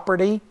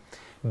property,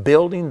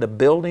 building the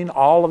building,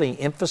 all of the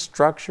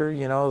infrastructure,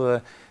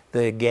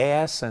 the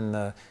gas and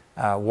the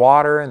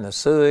water and the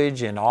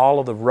sewage and all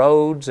of the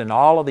roads and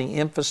all of the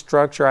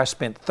infrastructure. I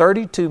spent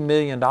 $32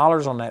 million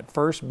on that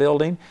first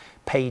building,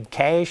 paid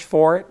cash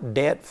for it,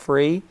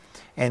 debt-free.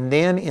 And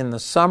then in the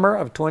summer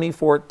of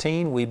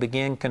 2014, we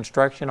began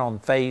construction on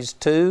Phase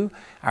 2,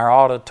 our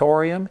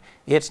auditorium.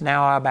 It's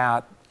now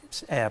about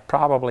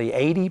probably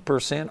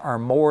 80% or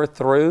more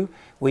through.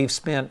 We've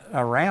spent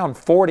around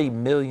 $40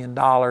 million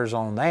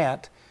on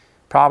that,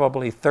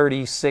 probably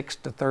 36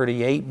 to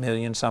 38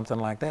 million, something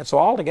like that. So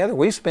altogether,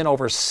 we've spent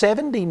over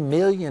 $70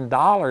 million in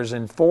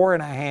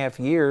 4.5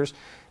 years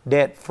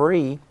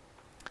debt-free.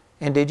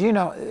 And did you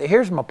know,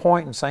 here's my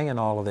point in saying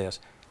all of this.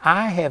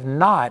 I have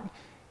not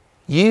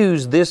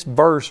use this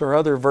verse or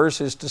other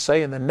verses to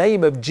say, in the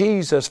name of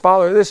Jesus,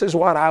 Father, this is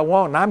what I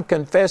want, and I'm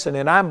confessing,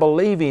 and I'm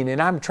believing,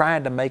 and I'm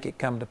trying to make it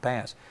come to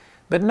pass.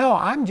 But no,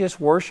 I'm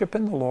just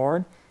worshiping the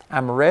Lord.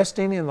 I'm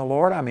resting in the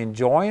Lord. I'm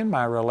enjoying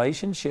my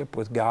relationship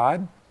with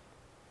God.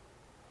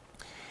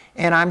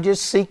 And I'm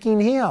just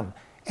seeking Him.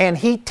 And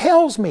He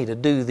tells me to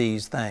do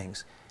these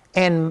things.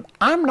 And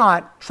I'm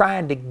not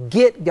trying to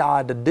get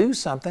God to do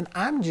something.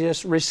 I'm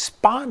just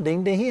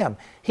responding to Him.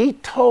 He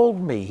told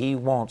me He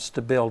wants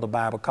to build a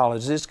Bible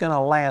college. It's going to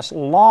last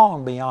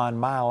long beyond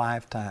my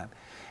lifetime.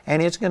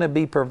 And it's going to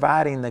be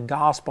providing the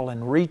gospel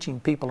and reaching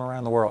people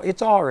around the world.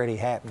 It's already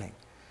happening.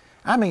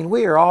 I mean,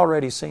 we are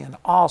already seeing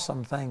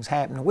awesome things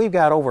happening. We've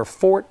got over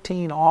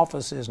 14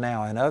 offices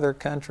now in other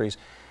countries.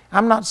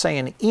 I'm not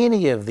saying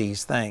any of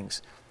these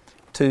things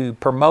to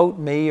promote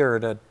me or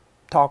to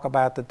talk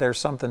about that there's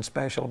something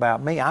special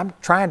about me. I'm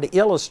trying to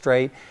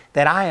illustrate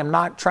that I am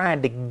not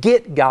trying to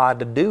get God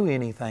to do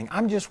anything.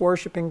 I'm just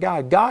worshiping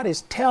God. God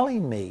is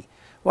telling me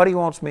what He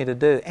wants me to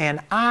do, and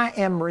I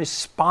am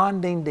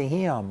responding to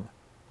Him.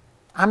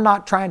 I'm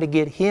not trying to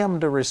get Him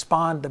to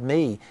respond to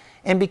me.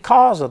 And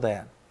because of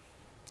that,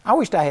 I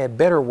wished I had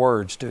better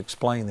words to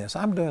explain this.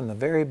 I'm doing the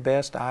very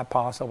best I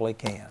possibly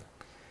can.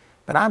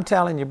 But I'm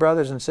telling you,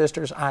 brothers and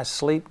sisters, I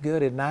sleep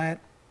good at night.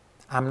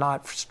 I'm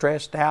not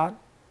stressed out.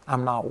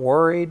 I'm not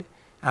worried,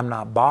 I'm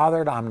not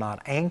bothered, I'm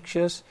not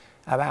anxious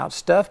about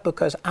stuff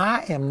because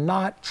I am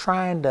not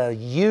trying to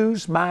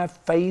use my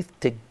faith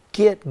to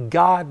get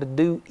God to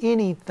do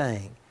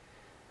anything.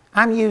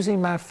 I'm using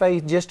my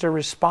faith just to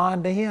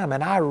respond to Him,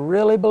 and I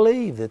really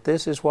believe that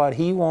this is what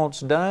He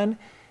wants done,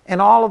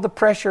 and all of the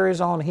pressure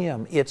is on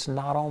Him. It's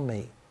not on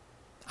me.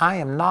 I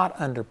am not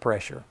under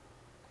pressure.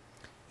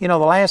 You know,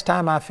 the last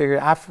time I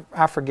figured,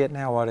 I forget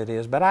now what it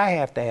is, but I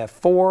have to have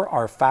 $4,000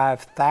 or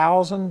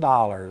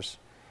 $5,000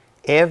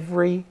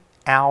 every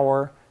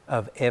hour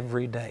of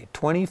every day,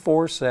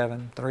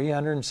 24/7,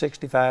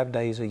 365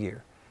 days a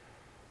year.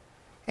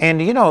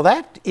 And you know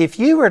that if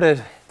you were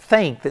to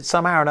think that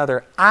somehow or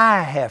another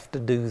I have to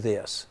do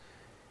this,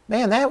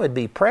 man, that would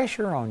be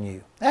pressure on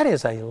you. That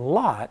is a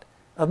lot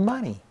of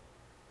money.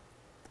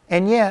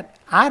 And yet,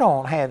 I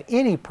don't have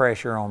any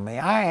pressure on me.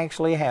 I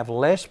actually have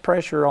less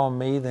pressure on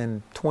me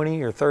than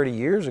 20 or 30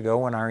 years ago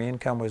when our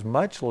income was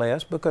much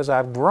less, because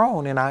I've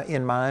grown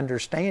in my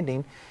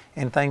understanding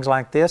and things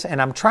like this.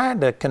 And I'm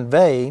trying to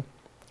convey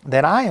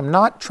that I am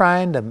not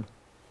trying to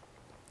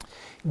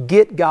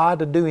get God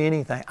to do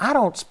anything. I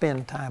don't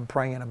spend time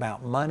praying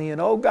about money and,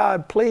 oh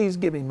God, please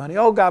give me money.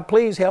 Oh God,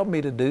 please help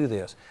me to do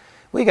this.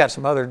 We got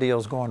some other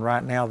deals going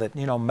right now that,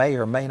 may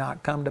or may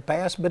not come to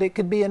pass, but it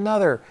could be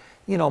another,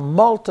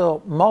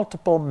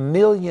 multiple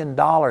 $million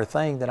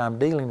thing that I'm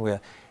dealing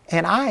with.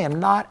 And I am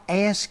not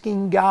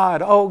asking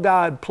God, oh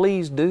God,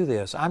 please do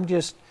this. I'm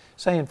just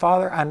saying,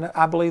 Father,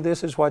 I believe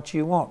this is what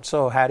you want.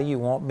 So how do you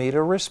want me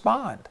to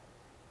respond?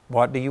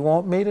 What do you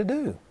want me to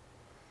do?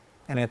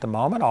 And at the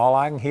moment, all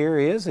I can hear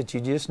is that you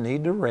just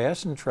need to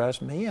rest and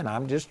trust me, and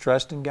I'm just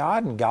trusting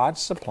God, and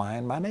God's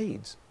supplying my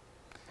needs.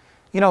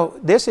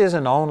 This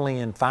isn't only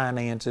in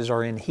finances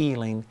or in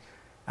healing.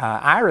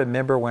 I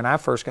remember when I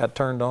first got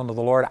turned on to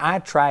the Lord, I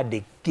tried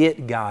to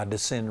get God to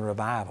send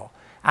revival.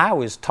 I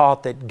was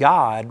taught that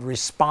God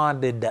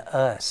responded to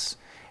us,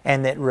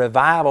 and that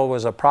revival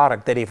was a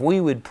product, that if we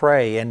would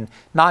pray, and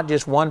not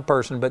just one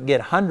person, but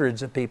get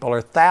hundreds of people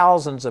or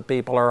thousands of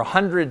people or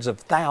hundreds of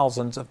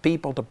thousands of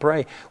people to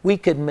pray, we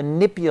could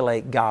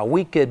manipulate God.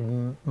 We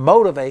could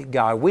motivate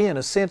God. We, in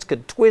a sense,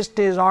 could twist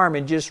His arm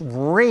and just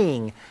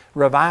wring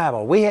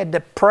revival. We had to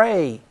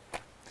pray.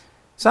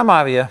 Some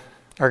of you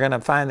are going to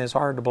find this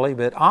hard to believe,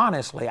 but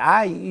honestly,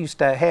 I used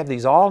to have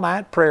these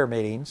all-night prayer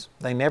meetings.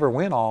 They never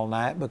went all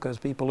night because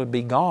people would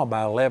be gone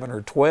by 11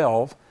 or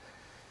 12.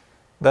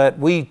 But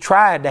we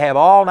tried to have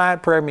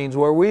all-night prayer meetings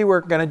where we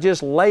were going to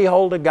just lay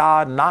hold of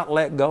God and not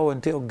let go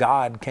until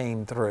God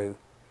came through.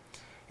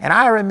 And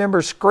I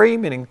remember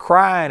screaming and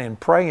crying and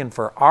praying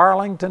for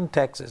Arlington,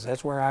 Texas.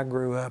 That's where I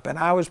grew up. And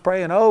I was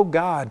praying, oh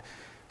God,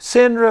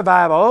 send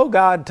revival. Oh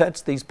God,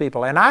 touch these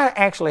people. And I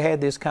actually had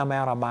this come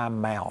out of my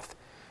mouth.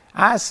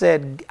 I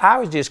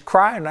was just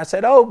crying, and I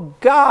said, oh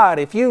God,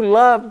 if you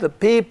loved the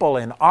people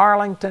in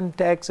Arlington,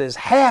 Texas,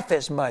 half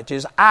as much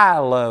as I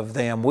love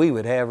them, we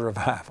would have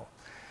revival.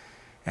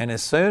 And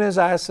as soon as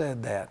I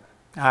said that,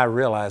 I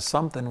realized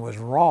something was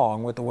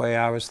wrong with the way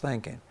I was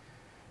thinking.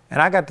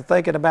 And I got to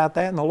thinking about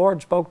that, and the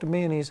Lord spoke to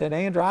me, and He said,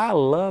 Andrew, I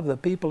love the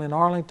people in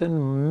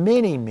Arlington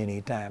many,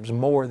 many times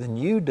more than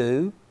you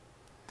do.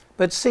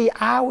 But see,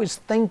 I was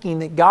thinking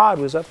that God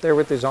was up there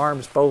with His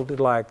arms folded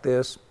like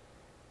this,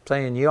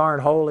 saying, you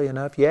aren't holy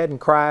enough, you hadn't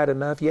cried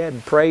enough, you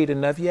hadn't prayed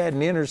enough, you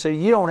hadn't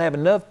interceded, you don't have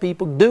enough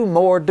people, do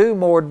more, do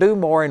more, do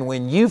more, and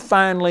when you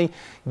finally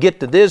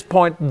get to this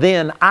point,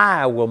 then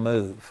I will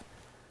move.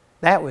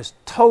 That was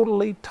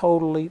totally,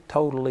 totally,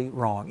 totally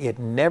wrong. It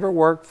never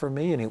worked for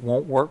me, and it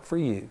won't work for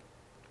you.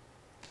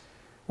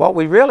 What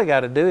we really got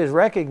to do is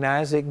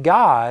recognize that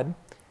God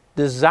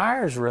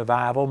desires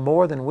revival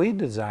more than we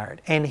desire it.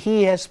 And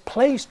He has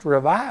placed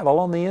revival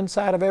on the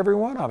inside of every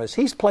one of us.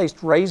 He's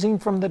placed raising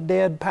from the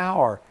dead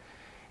power.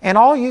 And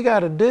all you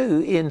got to do,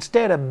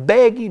 instead of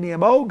begging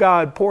Him, oh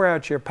God, pour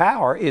out your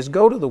power, is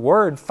go to the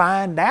Word,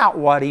 find out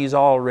what He's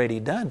already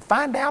done.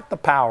 Find out the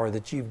power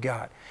that you've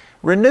got.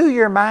 Renew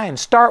your mind.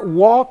 Start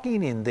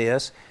walking in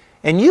this,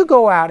 and you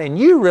go out and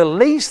you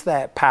release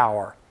that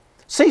power.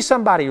 See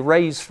somebody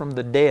raised from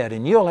the dead,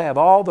 and you'll have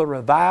all the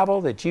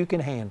revival that you can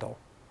handle.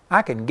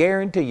 I can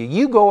guarantee you,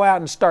 you go out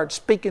and start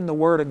speaking the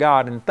Word of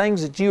God, and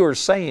things that you are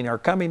saying are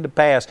coming to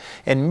pass,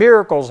 and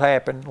miracles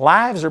happen,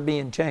 lives are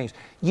being changed.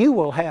 You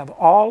will have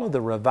all of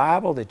the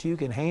revival that you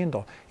can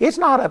handle. It's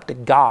not up to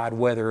God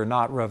whether or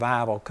not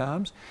revival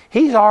comes.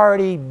 He's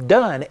already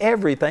done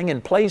everything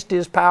and placed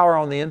His power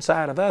on the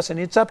inside of us, and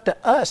it's up to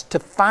us to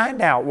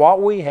find out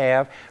what we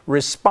have,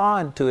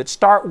 respond to it,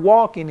 start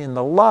walking in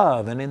the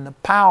love and in the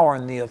power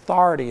and the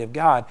authority of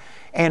God.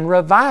 And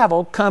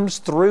revival comes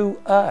through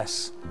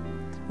us.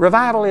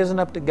 Revival isn't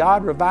up to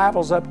God,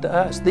 revival's up to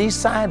us. These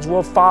signs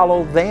will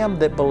follow them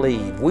that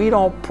believe. We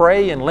don't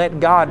pray and let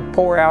God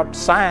pour out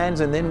signs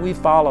and then we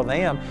follow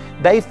them.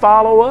 They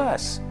follow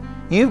us.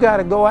 You've got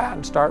to go out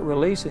and start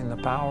releasing the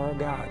power of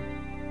God.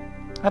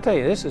 I tell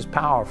you, this is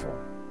powerful.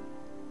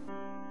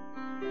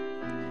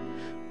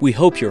 We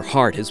hope your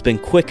heart has been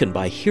quickened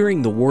by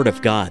hearing the Word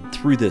of God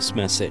through this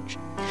message.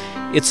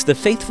 It's the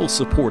faithful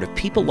support of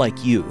people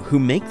like you who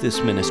make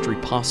this ministry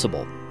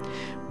possible.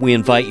 We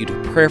invite you to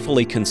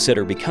prayerfully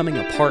consider becoming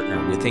a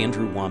partner with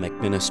Andrew Wommack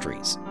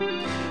Ministries.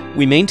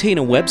 We maintain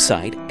a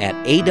website at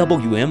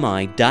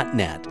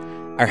awmi.net.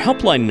 Our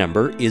helpline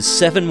number is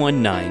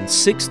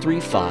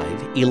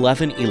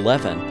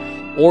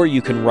 719-635-1111, or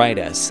you can write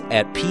us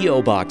at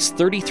P.O. Box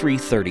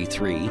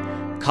 3333,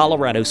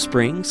 Colorado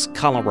Springs,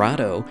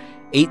 Colorado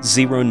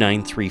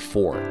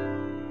 80934.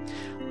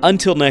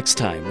 Until next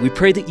time, we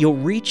pray that you'll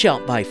reach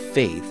out by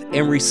faith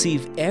and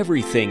receive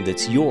everything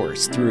that's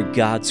yours through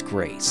God's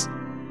grace.